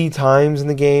 3 times in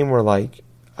the game where like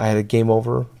I had a game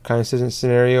over kind of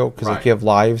scenario because like you have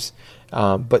lives,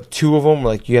 but 2 of them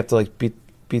like you have to like beat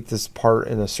this part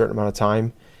in a certain amount of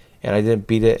time, and I didn't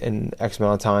beat it in X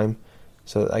amount of time.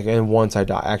 So like, and once I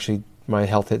died, actually my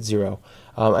health hit 0.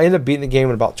 I ended up beating the game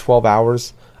in about 12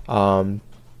 hours.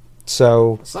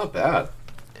 So it's not bad.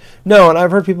 No, and I've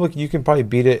heard people you can probably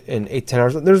beat it in 8-10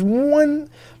 hours. There's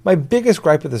my biggest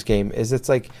gripe with this game is it's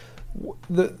like.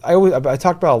 I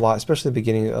talked about a lot, especially at the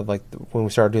beginning of like when we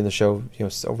started doing the show,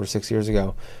 over 6 years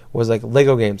ago, was like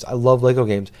Lego games. I love Lego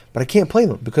games, but I can't play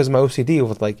them because of my OCD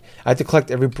with like I have to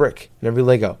collect every brick and every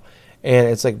Lego, and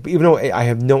it's like even though I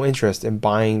have no interest in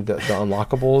buying the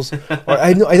unlockables, or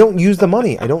I don't use the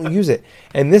money, I don't use it.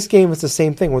 And this game is the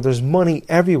same thing where there's money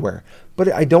everywhere,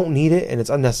 but I don't need it and it's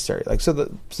unnecessary. Like so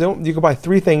you can buy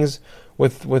 3 things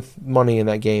with money in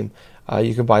that game.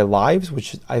 You can buy lives,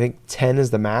 which I think 10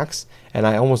 is the max, and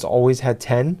I almost always had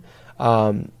 10.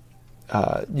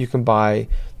 You can buy.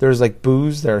 There's like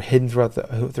booze that are hidden throughout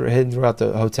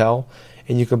the hotel,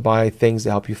 and you can buy things to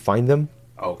help you find them.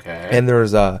 Okay. And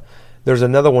there's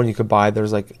another one you could buy.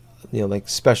 There's like like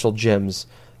special gems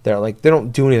that are like they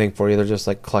don't do anything for you. They're just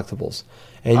like collectibles,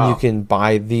 and you can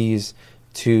buy these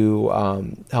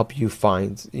to help you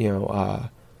find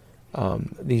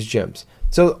these gems.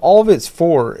 So all of it's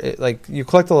for like you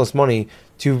collect all this money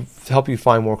to help you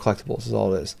find more collectibles is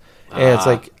all it is. And it's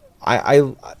like I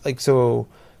like so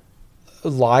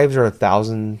lives are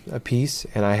 1,000 a piece,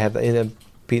 and I had ended up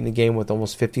beating the game with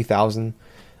almost 50,000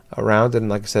 around. And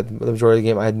like I said, the majority of the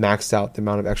game I had maxed out the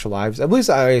amount of extra lives. At least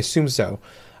I assume so.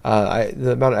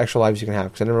 The amount of extra lives you can have,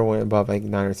 because I never went above like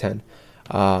 9 or 10.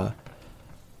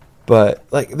 But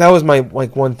like that was my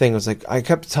like one thing. Was like I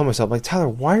kept telling myself like, Tyler,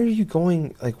 why are you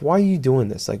doing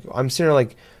this? Like I'm sitting there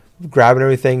like grabbing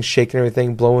everything, shaking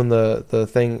everything, blowing the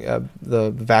thing,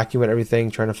 the vacuum and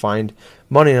everything, trying to find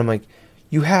money. And I'm like,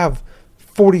 you have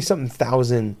 40-something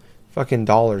thousand fucking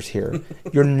dollars here.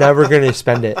 You're never gonna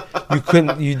spend it. You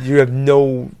couldn't. You have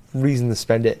no reason to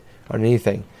spend it on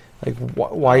anything. Like,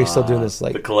 why are you still doing this?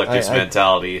 Like the collector's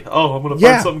mentality. Oh, I'm gonna find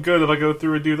Yeah. something good if I go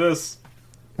through and do this.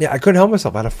 Yeah, I couldn't help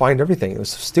myself. I had to find everything. It was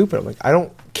so stupid. I'm like, I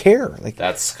don't care. Like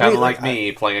That's kind of like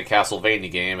me playing a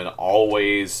Castlevania game and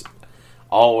always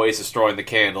destroying the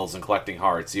candles and collecting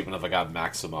hearts, even if I got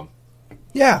maximum.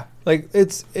 Yeah, like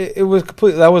it was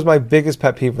completely. That was my biggest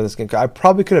pet peeve for this game. I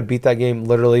probably could have beat that game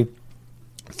literally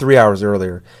 3 hours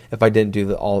earlier if I didn't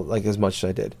do all like as much as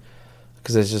I did,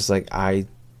 because it's just like I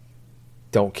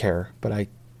don't care, but I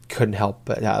couldn't help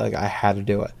but like I had to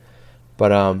do it.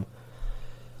 But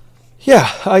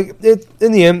yeah,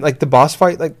 in the end, like the boss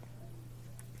fight, like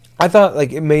I thought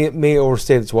like it may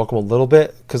overstay its welcome a little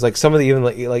bit, because like some of the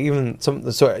even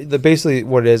some, so basically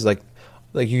what it is like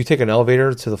you take an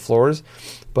elevator to the floors,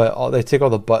 but they take all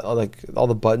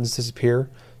the buttons disappear,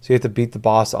 so you have to beat the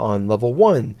boss on level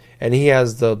 1, and he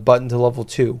has the button to level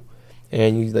 2,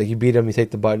 and you beat him, you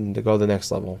take the button to go to the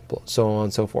next level, so on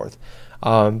and so forth.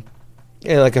 And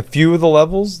like a few of the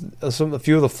levels, a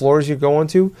few of the floors you go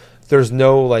onto, there's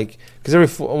no like,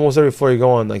 because almost every floor you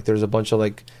go on, like there's a bunch of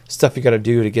like stuff you got to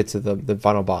do to get to the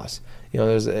final boss. You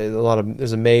know,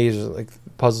 there's a maze, like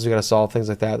puzzles you got to solve, things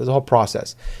like that. There's a whole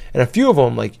process, and a few of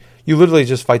them, like you literally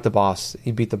just fight the boss,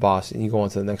 you beat the boss, and you go on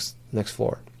to the next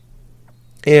floor.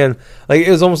 And like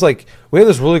it was almost like we had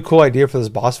this really cool idea for this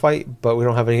boss fight, but we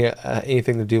don't have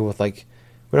anything to do with like,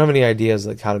 we don't have any ideas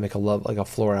like how to make a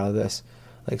floor out of this.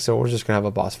 Like, so we're just gonna have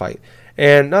a boss fight,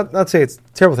 and not say it's a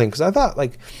terrible thing, because I thought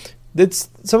like it's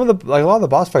some of the like a lot of the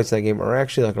boss fights in that game are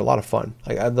actually like a lot of fun.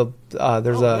 Like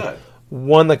there's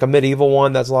one like a medieval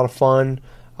one that's a lot of fun.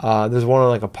 There's one on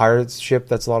like a pirate's ship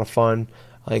that's a lot of fun.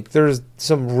 Like there's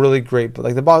some really great, but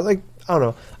like the boss, like I don't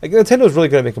know, like Nintendo's really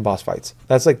good at making boss fights.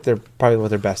 That's like they're probably what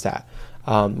they're best at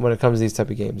when it comes to these type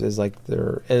of games. Is like I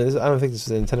don't think this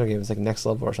is a Nintendo game. It's like Next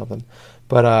Level or something,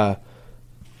 but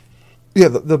yeah,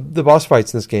 the boss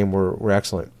fights in this game were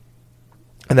excellent,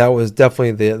 and that was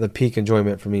definitely the peak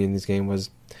enjoyment for me in this game. Was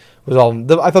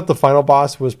all I thought the final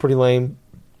boss was pretty lame.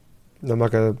 I'm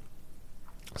not gonna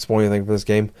spoil anything for this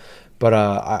game, but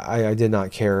I did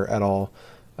not care at all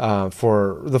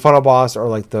for the final boss, or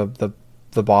like the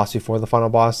boss before the final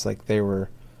boss. Like they were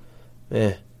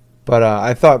but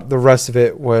I thought the rest of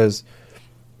it was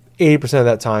 80% of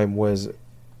that time was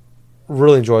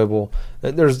really enjoyable.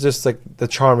 There's just like the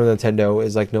charm of Nintendo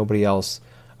is like nobody else.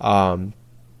 So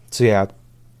yeah,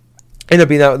 ended up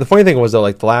being that. The funny thing was though,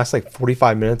 like the last like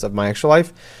 45 minutes of my extra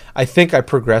life, I think I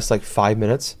progressed like 5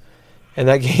 minutes in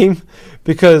that game,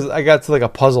 because I got to like a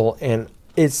puzzle, and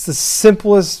it's the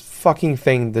simplest fucking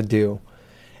thing to do,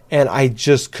 and I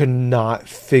just could not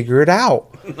figure it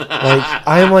out. Like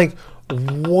I'm like,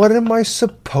 what am I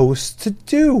supposed to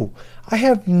do? I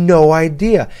have no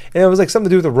idea. And it was like something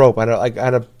to do with the rope. I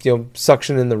had to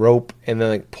suction in the rope and then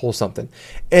like pull something,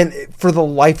 and for the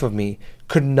life of me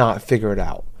could not figure it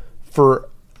out for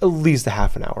at least a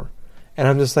half an hour. And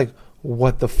I'm just like,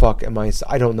 what the fuck am I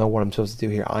don't know what I'm supposed to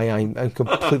do here. I'm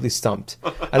completely stumped.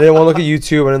 I didn't want to look at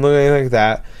YouTube. I didn't look at anything like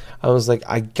that. I was like,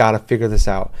 I gotta figure this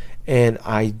out, and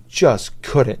I just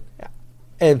couldn't.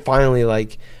 And finally,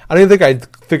 like, I don't even think I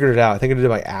figured it out. I think I did it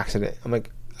by accident. I'm like,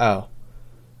 oh,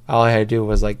 all I had to do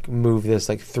was like move this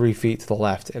like 3 feet to the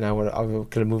left, and I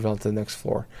could have moved on to the next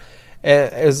floor.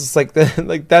 And it was just like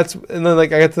that's, and then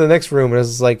like I got to the next room, and it was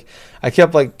just like I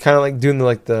kept like kind of like doing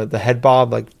the head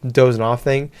bob, like dozing off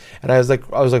thing, and I was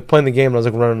like playing the game, and I was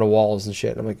like running the walls and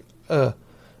shit. And I'm like,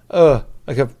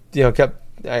 I kept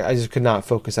I just could not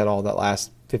focus at all that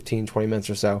last 15-20 minutes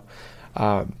or so.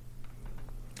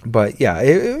 But yeah,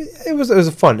 it was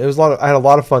fun. It was I had a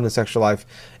lot of fun this Extra Life.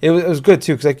 It was good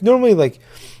too, because like normally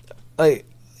I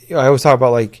always talk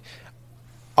about like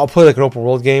I'll play like an open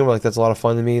world game where like that's a lot of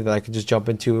fun to me, that I can just jump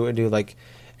into and do like,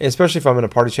 and especially if I'm in a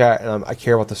party chat and I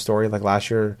care about the story. Like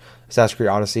last year, Assassin's Creed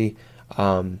Odyssey,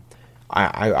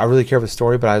 I really care about the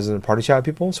story, but I was in a party chat with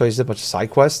people, so I just did a bunch of side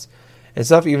quests and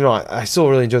stuff. Even though I still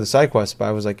really enjoy the side quests, but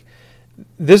I was like,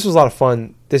 this was a lot of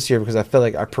fun this year because I felt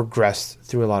like I progressed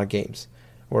through a lot of games.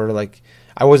 Where like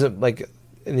I wasn't like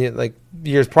in the like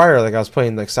years prior, like I was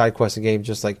playing like side quests and games,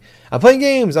 just like I'm playing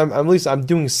games. I'm at least I'm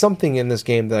doing something in this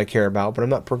game that I care about, but I'm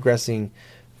not progressing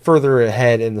further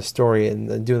ahead in the story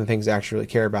and doing the things I actually really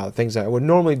care about, things that I would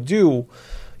normally do,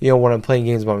 when I'm playing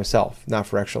games by myself, not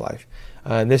for Extra Life.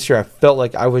 And this year I felt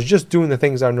like I was just doing the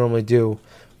things I normally do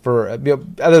for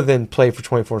other than play for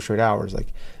 24 straight hours. Like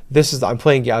I was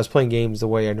playing games the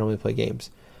way I normally play games.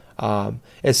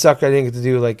 It sucked. I didn't get to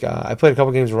do like I played a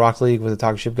couple games of Rocket League with the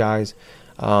Talk Ship guys.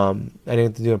 I didn't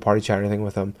get to do a party chat or anything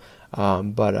with them.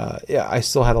 But yeah, I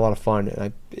still had a lot of fun,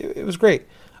 and it was great.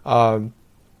 So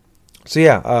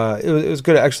yeah, it was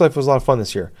good. Extra Life was a lot of fun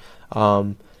this year.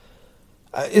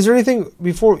 Is there anything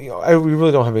before? We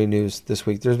really don't have any news this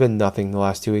week. There's been nothing the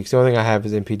last 2 weeks. The only thing I have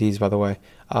is NPDs, by the way.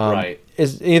 Right.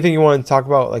 Is anything you want to talk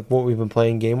about, like what we've been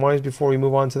playing game wise, before we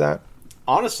move on to that?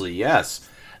 Honestly, yes.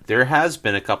 There has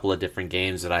been a couple of different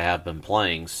games that I have been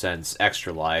playing since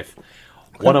Extra Life.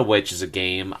 Okay. One of which is a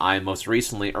game I most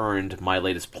recently earned my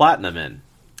latest platinum in.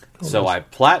 So nice. I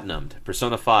platinumed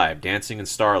Persona 5, Dancing in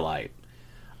Starlight.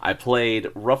 I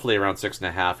played roughly around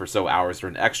 6.5 or so hours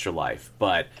during Extra Life,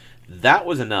 but that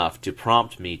was enough to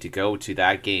prompt me to go to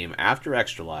that game after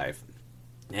Extra Life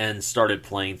and started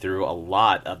playing through a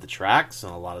lot of the tracks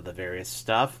and a lot of the various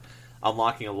stuff,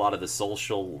 unlocking a lot of the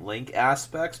social link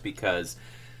aspects because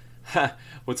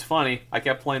what's funny, I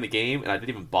kept playing the game and I didn't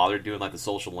even bother doing like the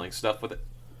social link stuff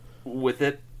with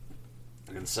it.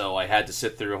 And so I had to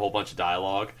sit through a whole bunch of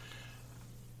dialogue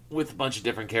with a bunch of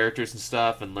different characters and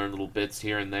stuff and learn little bits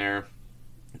here and there.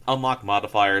 Unlock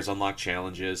modifiers, unlock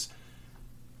challenges.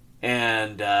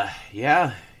 And,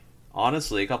 yeah,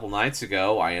 honestly, a couple nights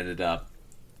ago, I ended up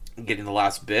getting the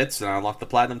last bits, and I unlocked the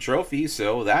Platinum Trophy,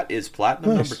 so that is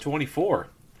Platinum number 24.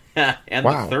 And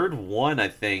wow. The third one, I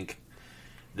think,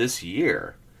 this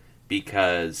year,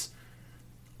 because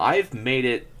I've made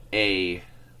it a...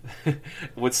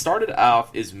 what started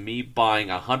off is me buying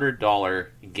a $100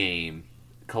 game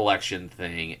collection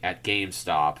thing at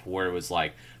GameStop, where it was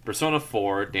like Persona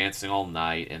 4, Dancing All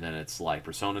Night, and then it's like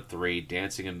Persona 3,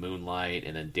 Dancing in Moonlight,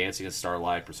 and then Dancing in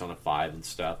Starlight, Persona 5, and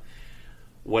stuff.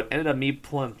 What ended up me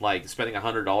spending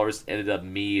 $100 ended up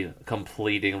me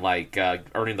completing,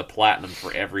 earning the platinum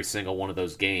for every single one of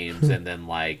those games, and then,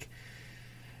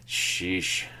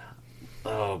 sheesh.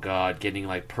 Oh, God, getting,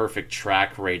 perfect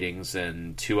track ratings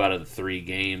in 2 out of the 3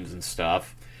 games and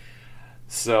stuff.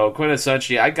 So,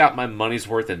 quintessentially, I got my money's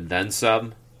worth and then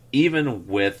some. Even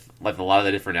with a lot of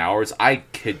the different hours, I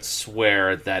could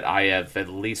swear that I have at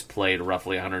least played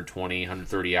roughly 120,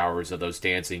 130 hours of those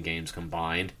dancing games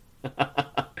combined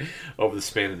over the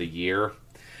span of the year.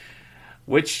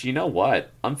 Which, you know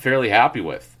what? I'm fairly happy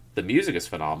with. The music is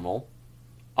phenomenal.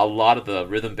 A lot of the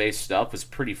rhythm-based stuff was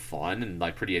pretty fun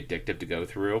and pretty addictive to go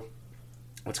through.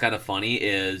 What's kind of funny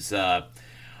is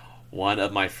one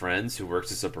of my friends who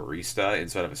works as a barista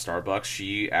inside of a Starbucks,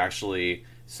 she actually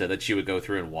said that she would go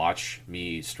through and watch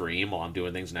me stream while I'm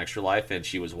doing things in Extra Life, and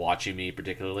she was watching me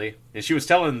particularly. And she was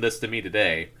telling this to me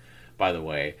today, by the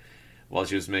way, while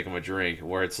she was making my drink,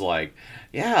 where it's I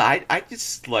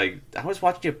just, I was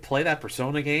watching you play that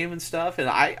Persona game and stuff, and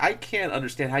I can't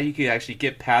understand how you can actually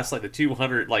get past, the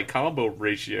 200, combo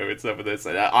ratio and stuff of this.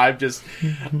 And I'm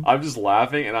just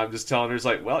laughing, and I'm just telling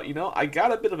her, well, I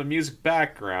got a bit of a music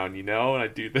background, and I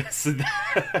do this and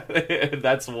that, and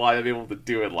that's why I'm able to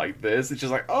do it like this. And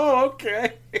she's like, oh,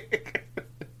 okay.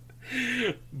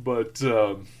 But,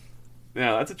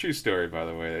 yeah, that's a true story, by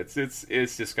the way.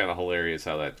 It's just kind of hilarious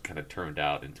how that kind of turned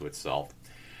out into itself.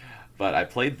 But I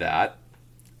played that,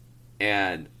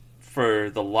 and for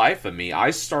the life of me,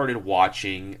 I started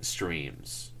watching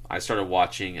streams. I started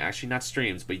watching, actually not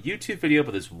streams, but YouTube video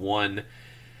by this one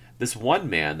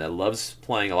man that loves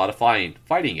playing a lot of fighting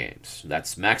games.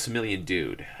 That's Maximilian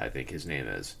Dude, I think his name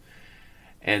is.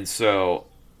 And so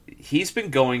he's been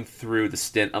going through the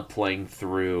stint of playing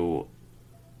through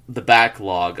the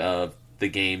backlog of the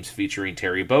games featuring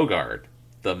Terry Bogard,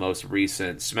 the most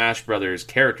recent Smash Brothers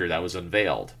character that was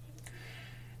unveiled.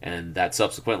 And that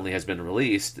subsequently has been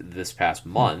released this past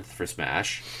month for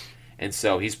Smash. And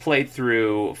so he's played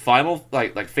through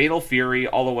Fatal Fury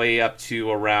all the way up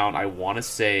to around, I want to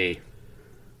say,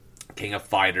 King of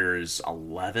Fighters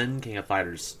 11, King of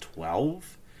Fighters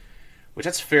 12, which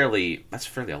that's fairly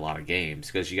a lot of games,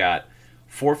 because you got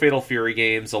 4 Fatal Fury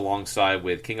games alongside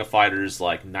with King of Fighters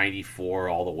 94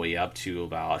 all the way up to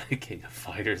about King of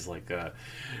Fighters I think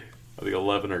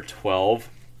 11 or 12.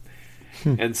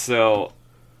 And so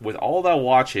with all that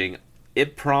watching,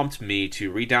 it prompted me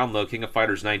to re-download King of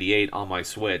Fighters 98 on my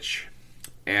Switch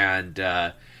and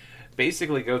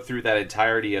basically go through that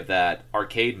entirety of that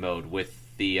arcade mode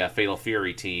with the Fatal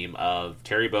Fury team of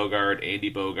Terry Bogard, Andy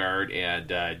Bogard,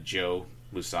 and Joe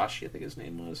Musashi, I think his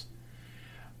name was.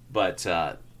 But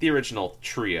the original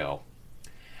trio.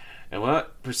 And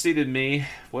what preceded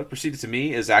to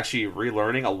me is actually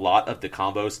relearning a lot of the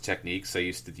combos techniques I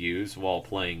used to use while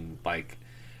playing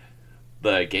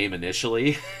the game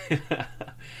initially.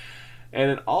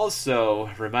 And it also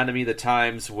reminded me of the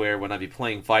times where when I'd be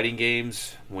playing fighting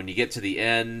games, when you get to the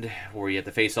end, where you have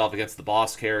to face off against the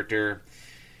boss character,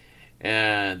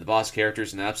 and the boss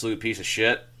character's an absolute piece of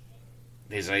shit.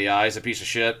 His AI is a piece of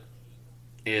shit.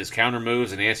 His counter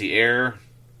moves and anti-air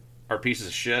are pieces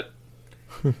of shit.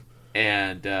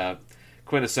 And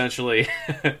quintessentially,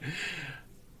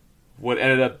 what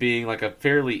ended up being like a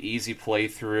fairly easy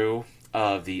playthrough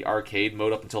of the arcade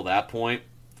mode up until that point.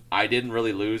 I didn't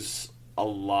really lose a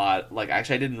lot. Like,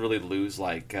 actually, I didn't really lose,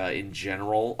 like, in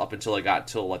general up until I got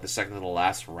to, like, the second to the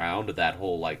last round of that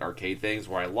whole, like, arcade things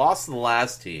where I lost to the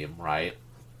last team, right?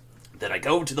 Then I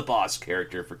go to the boss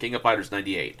character for King of Fighters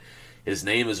 98. His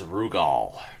name is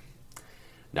Rugal.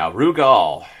 Now,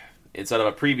 Rugal, instead of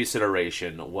a previous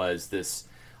iteration, was this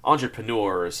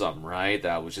entrepreneur or something, right?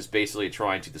 That was just basically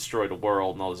trying to destroy the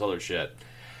world and all this other shit.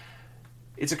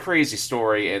 It's a crazy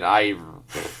story, and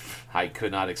I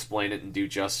could not explain it and do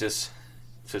justice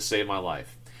to save my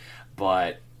life.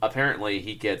 But apparently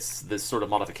he gets this sort of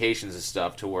modifications and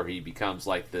stuff to where he becomes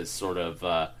like this sort of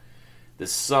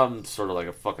some sort of like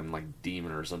a fucking like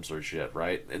demon or some sort of shit,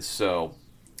 right? And so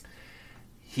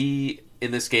he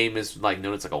in this game is like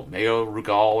known as like Omega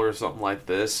Rugal or something like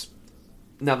this.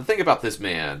 Now the thing about this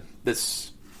man,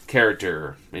 this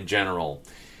character in general,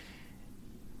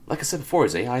 like I said before,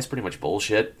 his AI is pretty much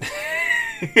bullshit.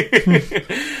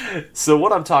 So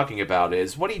what I'm talking about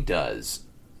is what he does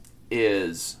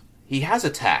is he has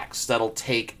attacks that'll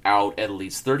take out at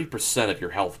least 30% of your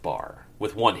health bar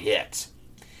with one hit.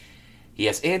 He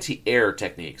has anti-air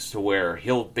techniques to where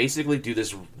he'll basically do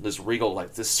this regal,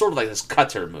 like this sort of like this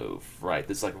cutter move, right?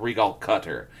 This like regal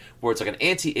cutter, where it's like an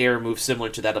anti-air move similar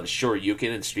to that of a Shoryuken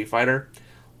in Street Fighter,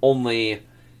 only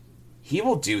he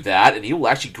will do that and he will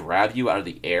actually grab you out of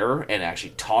the air and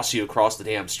actually toss you across the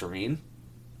damn screen.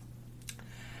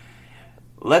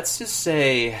 Let's just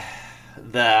say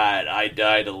that I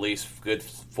died at least good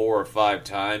 4 or 5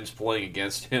 times playing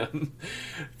against him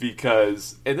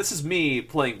because, and this is me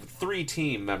playing with 3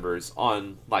 team members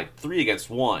on like 3 against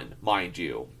 1, mind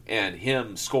you, and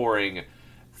him scoring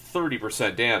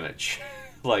 30% damage,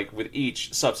 like with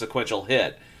each subsequential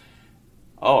hit.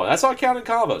 Oh, that's not counting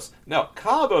combos. No,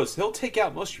 combos, he'll take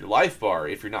out most of your life bar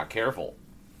if you're not careful.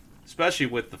 Especially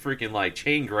with the freaking like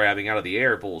chain grabbing out of the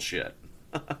air bullshit.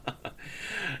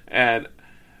 And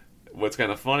what's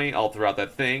kind of funny, all throughout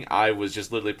that thing, I was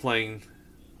just literally playing...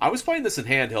 I was playing this in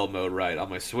handheld mode, right, on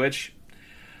my Switch.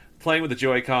 Playing with the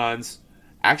Joy-Cons.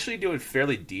 Actually doing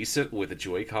fairly decent with the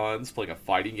Joy-Cons, playing a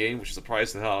fighting game, which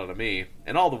surprised the hell out of me.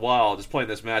 And all the while, just playing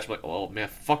this match, I'm like, oh man,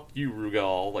 fuck you,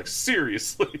 Rugal. Like,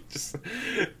 seriously.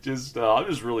 I'm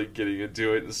just really getting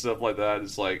into it and stuff like that.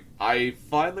 It's like, I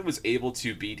finally was able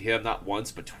to beat him, not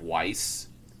once, but twice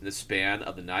in the span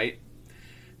of the night.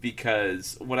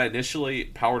 Because when I initially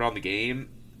powered on the game,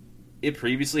 it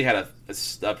previously had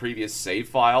a previous save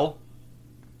file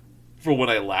for when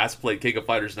I last played King of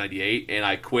Fighters 98, and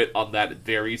I quit on that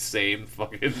very same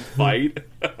fucking fight.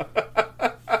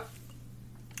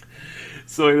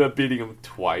 So I ended up beating him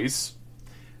twice.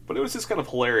 But it was just kind of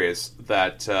hilarious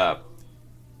that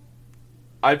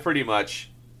I pretty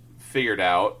much figured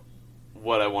out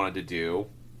what I wanted to do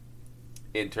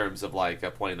in terms of like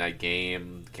playing that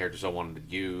game, the characters I wanted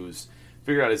to use,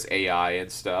 figured out his AI and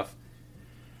stuff.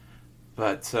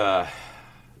 But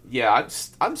yeah,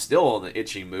 I'm still in the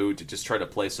itching mood to just try to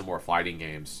play some more fighting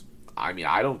games. I mean,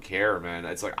 I don't care, man.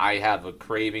 It's like I have a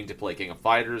craving to play King of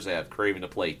Fighters. I have a craving to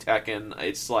play Tekken.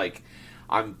 It's like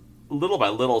I'm little by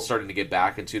little starting to get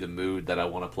back into the mood that I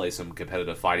want to play some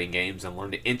competitive fighting games and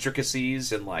learn the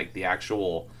intricacies and like the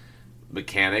actual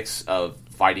mechanics of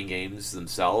fighting games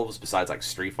themselves, besides like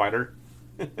Street Fighter.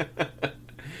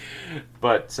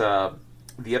 But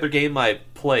the other game I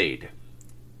played,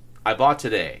 I bought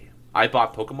today. I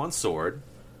bought Pokemon Sword.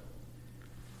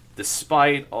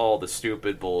 Despite all the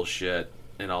stupid bullshit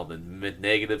and all the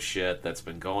negative shit that's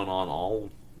been going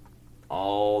on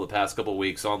all the past couple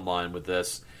weeks online with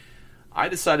this, I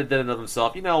decided then to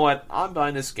myself, you know what? I'm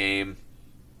buying this game.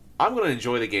 I'm going to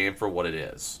enjoy the game for what it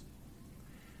is.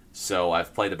 So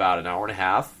I've played about an hour and a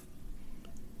half.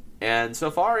 And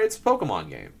so far, it's a Pokemon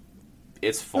game.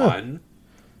 It's fun.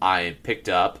 I picked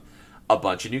up a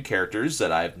bunch of new characters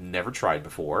that I've never tried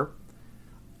before.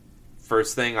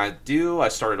 First thing I do, I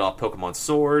started off Pokemon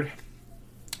Sword.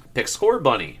 Pick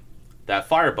Scorbunny, that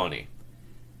fire bunny.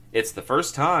 It's the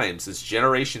first time since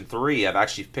Generation 3 I've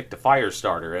actually picked a fire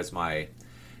starter as my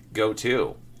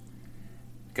go-to.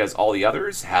 Because all the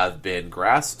others have been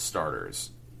grass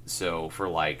starters. So for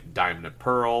like Diamond and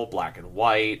Pearl, Black and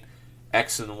White,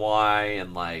 X and Y,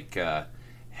 and like,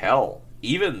 hell,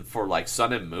 even for like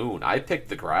Sun and Moon, I picked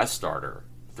the grass starter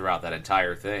throughout that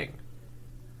entire thing.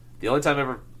 The only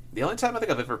time I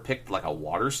think I've ever picked like a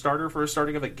water starter for a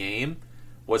starting of a game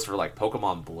was for like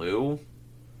Pokemon Blue.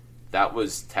 That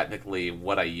was technically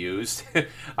what I used.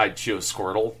 I chose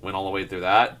Squirtle, went all the way through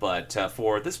that. But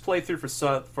for this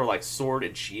playthrough for like Sword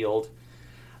and Shield,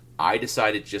 I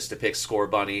decided just to pick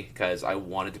Scorbunny because I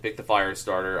wanted to pick the fire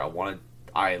starter.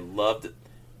 I loved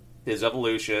his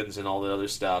evolutions and all the other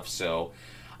stuff, so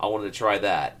I wanted to try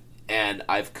that. And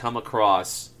I've come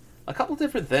across a couple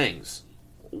different things.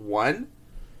 One,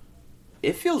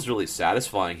 it feels really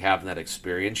satisfying having that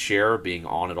experience share being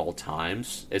on at all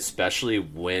times, especially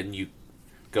when you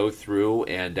go through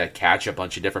and catch a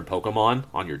bunch of different Pokemon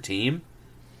on your team.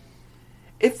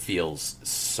 It feels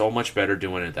so much better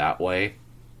doing it that way,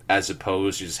 as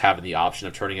opposed to just having the option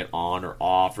of turning it on or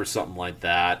off or something like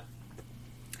that.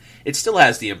 It still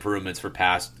has the improvements for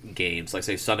past games, like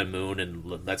say Sun and Moon and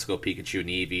Let's Go Pikachu and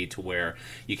Eevee, to where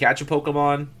you catch a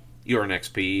Pokemon, you earn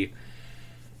XP.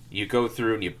 You go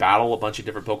through and you battle a bunch of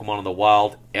different Pokemon in the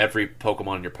wild. Every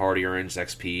Pokemon in your party earns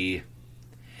XP.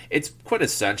 It's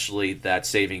quintessentially that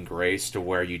saving grace to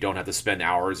where you don't have to spend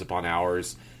hours upon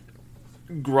hours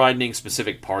grinding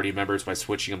specific party members by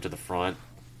switching them to the front,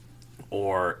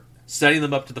 or setting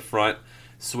them up to the front,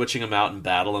 switching them out in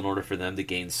battle in order for them to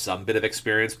gain some bit of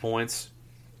experience points.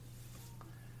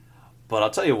 But I'll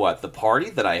tell you what, the party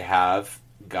that I have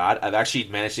got, I've actually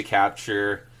managed to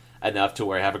capture enough to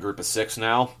where I have a group of 6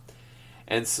 now.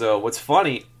 And so what's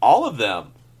funny, all of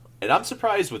them, and I'm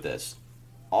surprised with this,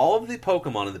 all of the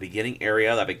Pokemon in the beginning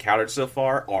area that I've encountered so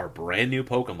far are brand new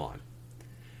Pokemon.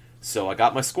 So I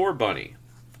got my Score Bunny.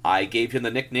 I gave him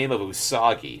the nickname of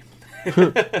Usagi.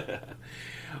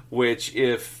 Which,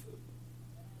 if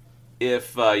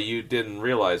you didn't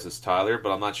realize this, Tyler,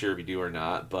 but I'm not sure if you do or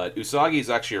not, but Usagi is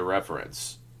actually a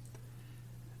reference.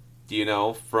 Do you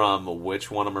know from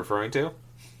which one I'm referring to?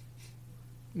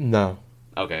 No.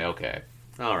 Okay.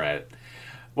 Alright.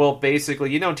 Well,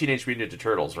 basically, you know Teenage Mutant Ninja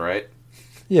Turtles, right?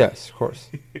 Yes, of course.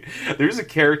 There's a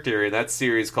character in that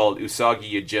series called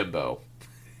Usagi Yojimbo.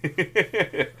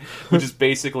 Which is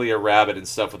basically a rabbit and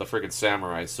stuff with a freaking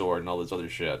samurai sword and all this other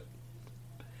shit.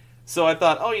 So I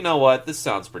thought, oh, you know what? This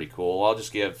sounds pretty cool. I'll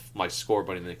just give my Score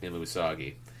Bunny the nickname of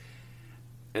Usagi.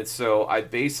 And so I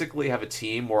basically have a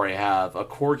team where I have a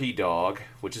corgi dog,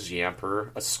 which is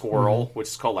Yamper, a squirrel, which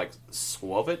is called like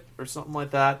Swovit or something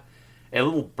like that, a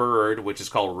little bird, which is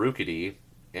called Rookity,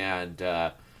 and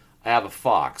I have a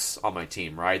fox on my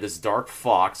team, right? This dark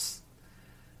fox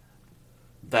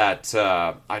that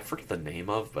I forget the name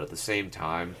of, but at the same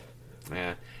time,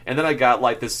 yeah. And then I got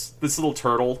like this little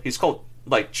turtle. He's called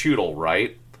like Choodle,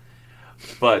 right?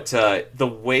 But the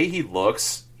way he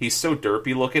looks, he's so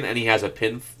derpy looking, and he has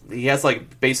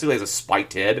like basically has a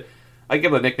spiked head. I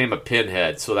give him the nickname of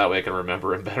Pinhead, so that way I can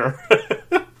remember him better.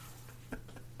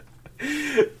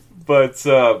 But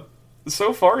so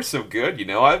far so good.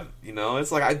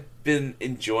 It's like I've been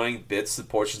enjoying bits and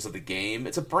portions of the game.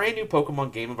 It's a brand new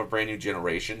Pokemon game of a brand new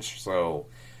generation, so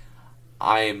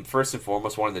I'm first and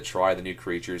foremost wanting to try the new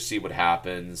creatures, see what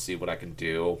happens, see what I can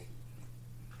do.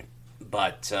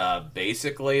 But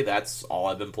basically, that's all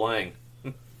I've been playing.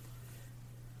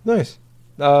 Nice.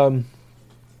 That's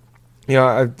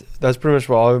pretty much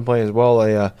what I've been playing as well.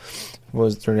 I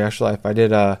was during Extra Life. I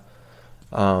did. I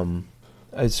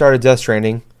started Death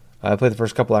Stranding. I played the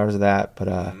first couple hours of that, but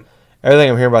everything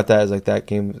I'm hearing about that is like that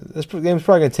game. This game's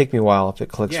probably going to take me a while if it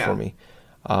clicks for me.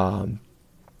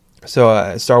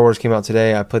 So Star Wars came out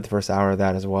today. I played the first hour of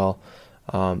that as well.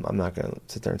 I'm not going to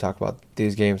sit there and talk about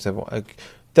these games.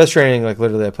 Death Stranding, like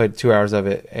literally, I played 2 hours of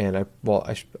it, and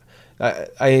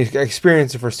I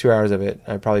experienced the first 2 hours of it.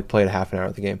 I probably played a half an hour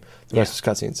of the game. The rest was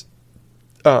cutscenes.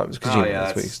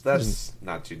 That's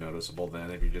not too noticeable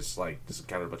then if you just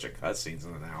encountered a bunch of cutscenes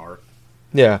in an hour.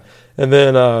 Yeah, and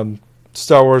then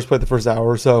Star Wars played the first hour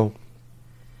or so.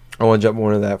 I want to jump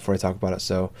more into that before I talk about it.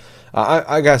 So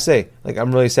I gotta say, like,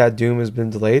 I'm really sad Doom has been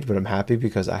delayed, but I'm happy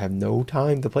because I have no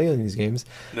time to play on these games.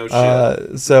 No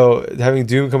shit. So having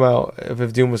Doom come out,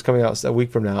 if Doom was coming out a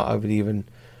week from now, I would be even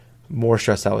more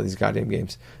stressed out with these goddamn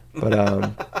games.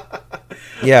 But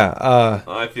yeah.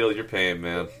 I feel your pain,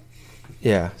 man.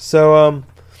 Yeah. So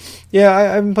I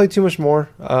haven't played too much more.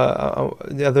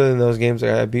 Other than those games,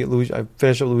 I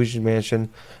finished up Luigi's Mansion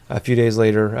a few days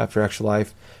later after Extra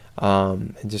Life,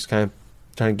 and just kind of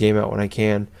trying to game out when I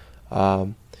can.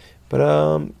 Gabe,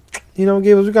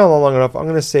 we've gone long enough. I'm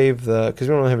gonna save because we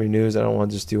don't really have any news. I don't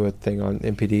want to just do a thing on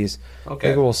NPDs. Okay.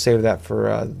 I think we'll save that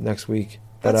for next week.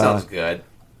 That sounds good.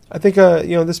 I think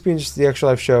this being just the Extra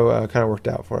Life show kind of worked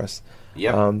out for us.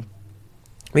 Yeah.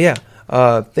 But yeah.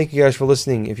 Thank you guys for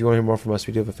listening. If you want to hear more from us,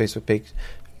 we do have a Facebook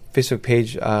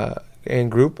page and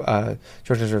group, Drunk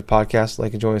Nerds Podcast.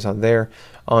 Like and join us on there.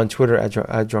 On Twitter at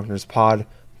Drunk Nerds Pod.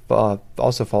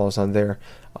 Also follow us on there.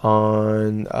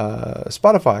 On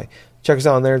Spotify, check us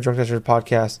out on there, Drunk Nerds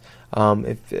Podcast.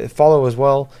 If follow as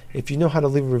well. If you know how to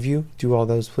leave a review, do all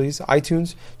those, please.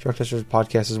 iTunes, Drunk Nerds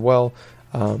Podcast as well.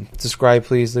 Subscribe,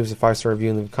 please. Leave us a 5-star review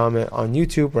and leave a comment on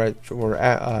YouTube. We're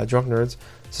at Drunk Nerds.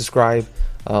 Subscribe,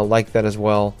 like that as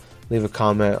well. Leave a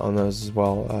comment on those as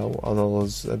well. On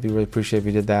those, I'd be really appreciative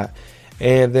if you did that.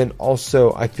 And then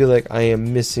also, I feel like I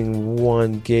am missing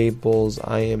one. Gables,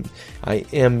 I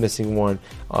am missing one.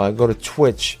 Go to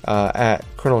Twitch at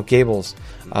Colonel Gables.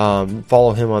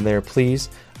 Follow him on there, please.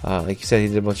 Like you said, he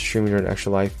did a bunch of streaming during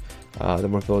Extra Life. The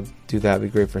more people do that, would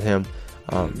be great for him.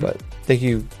 But thank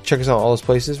you. Check us out all those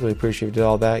places. Really appreciate you did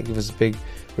all that. Give us a big,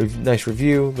 nice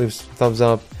review. Leave us a thumbs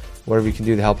up. Whatever you can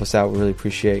do to help us out, we really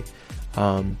appreciate.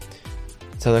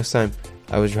 Until next time,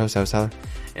 I was your host. I was Tyler.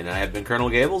 And I have been Colonel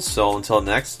Gables. So until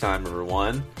next time,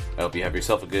 everyone, I hope you have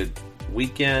yourself a good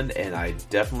weekend. And I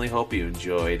definitely hope you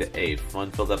enjoyed a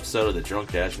fun-filled episode of the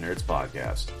Drunk Nerds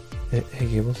podcast. Hey,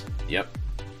 Gables. Yep.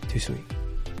 Too sweet.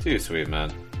 Too sweet,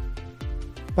 man.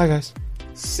 Bye, guys.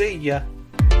 See ya.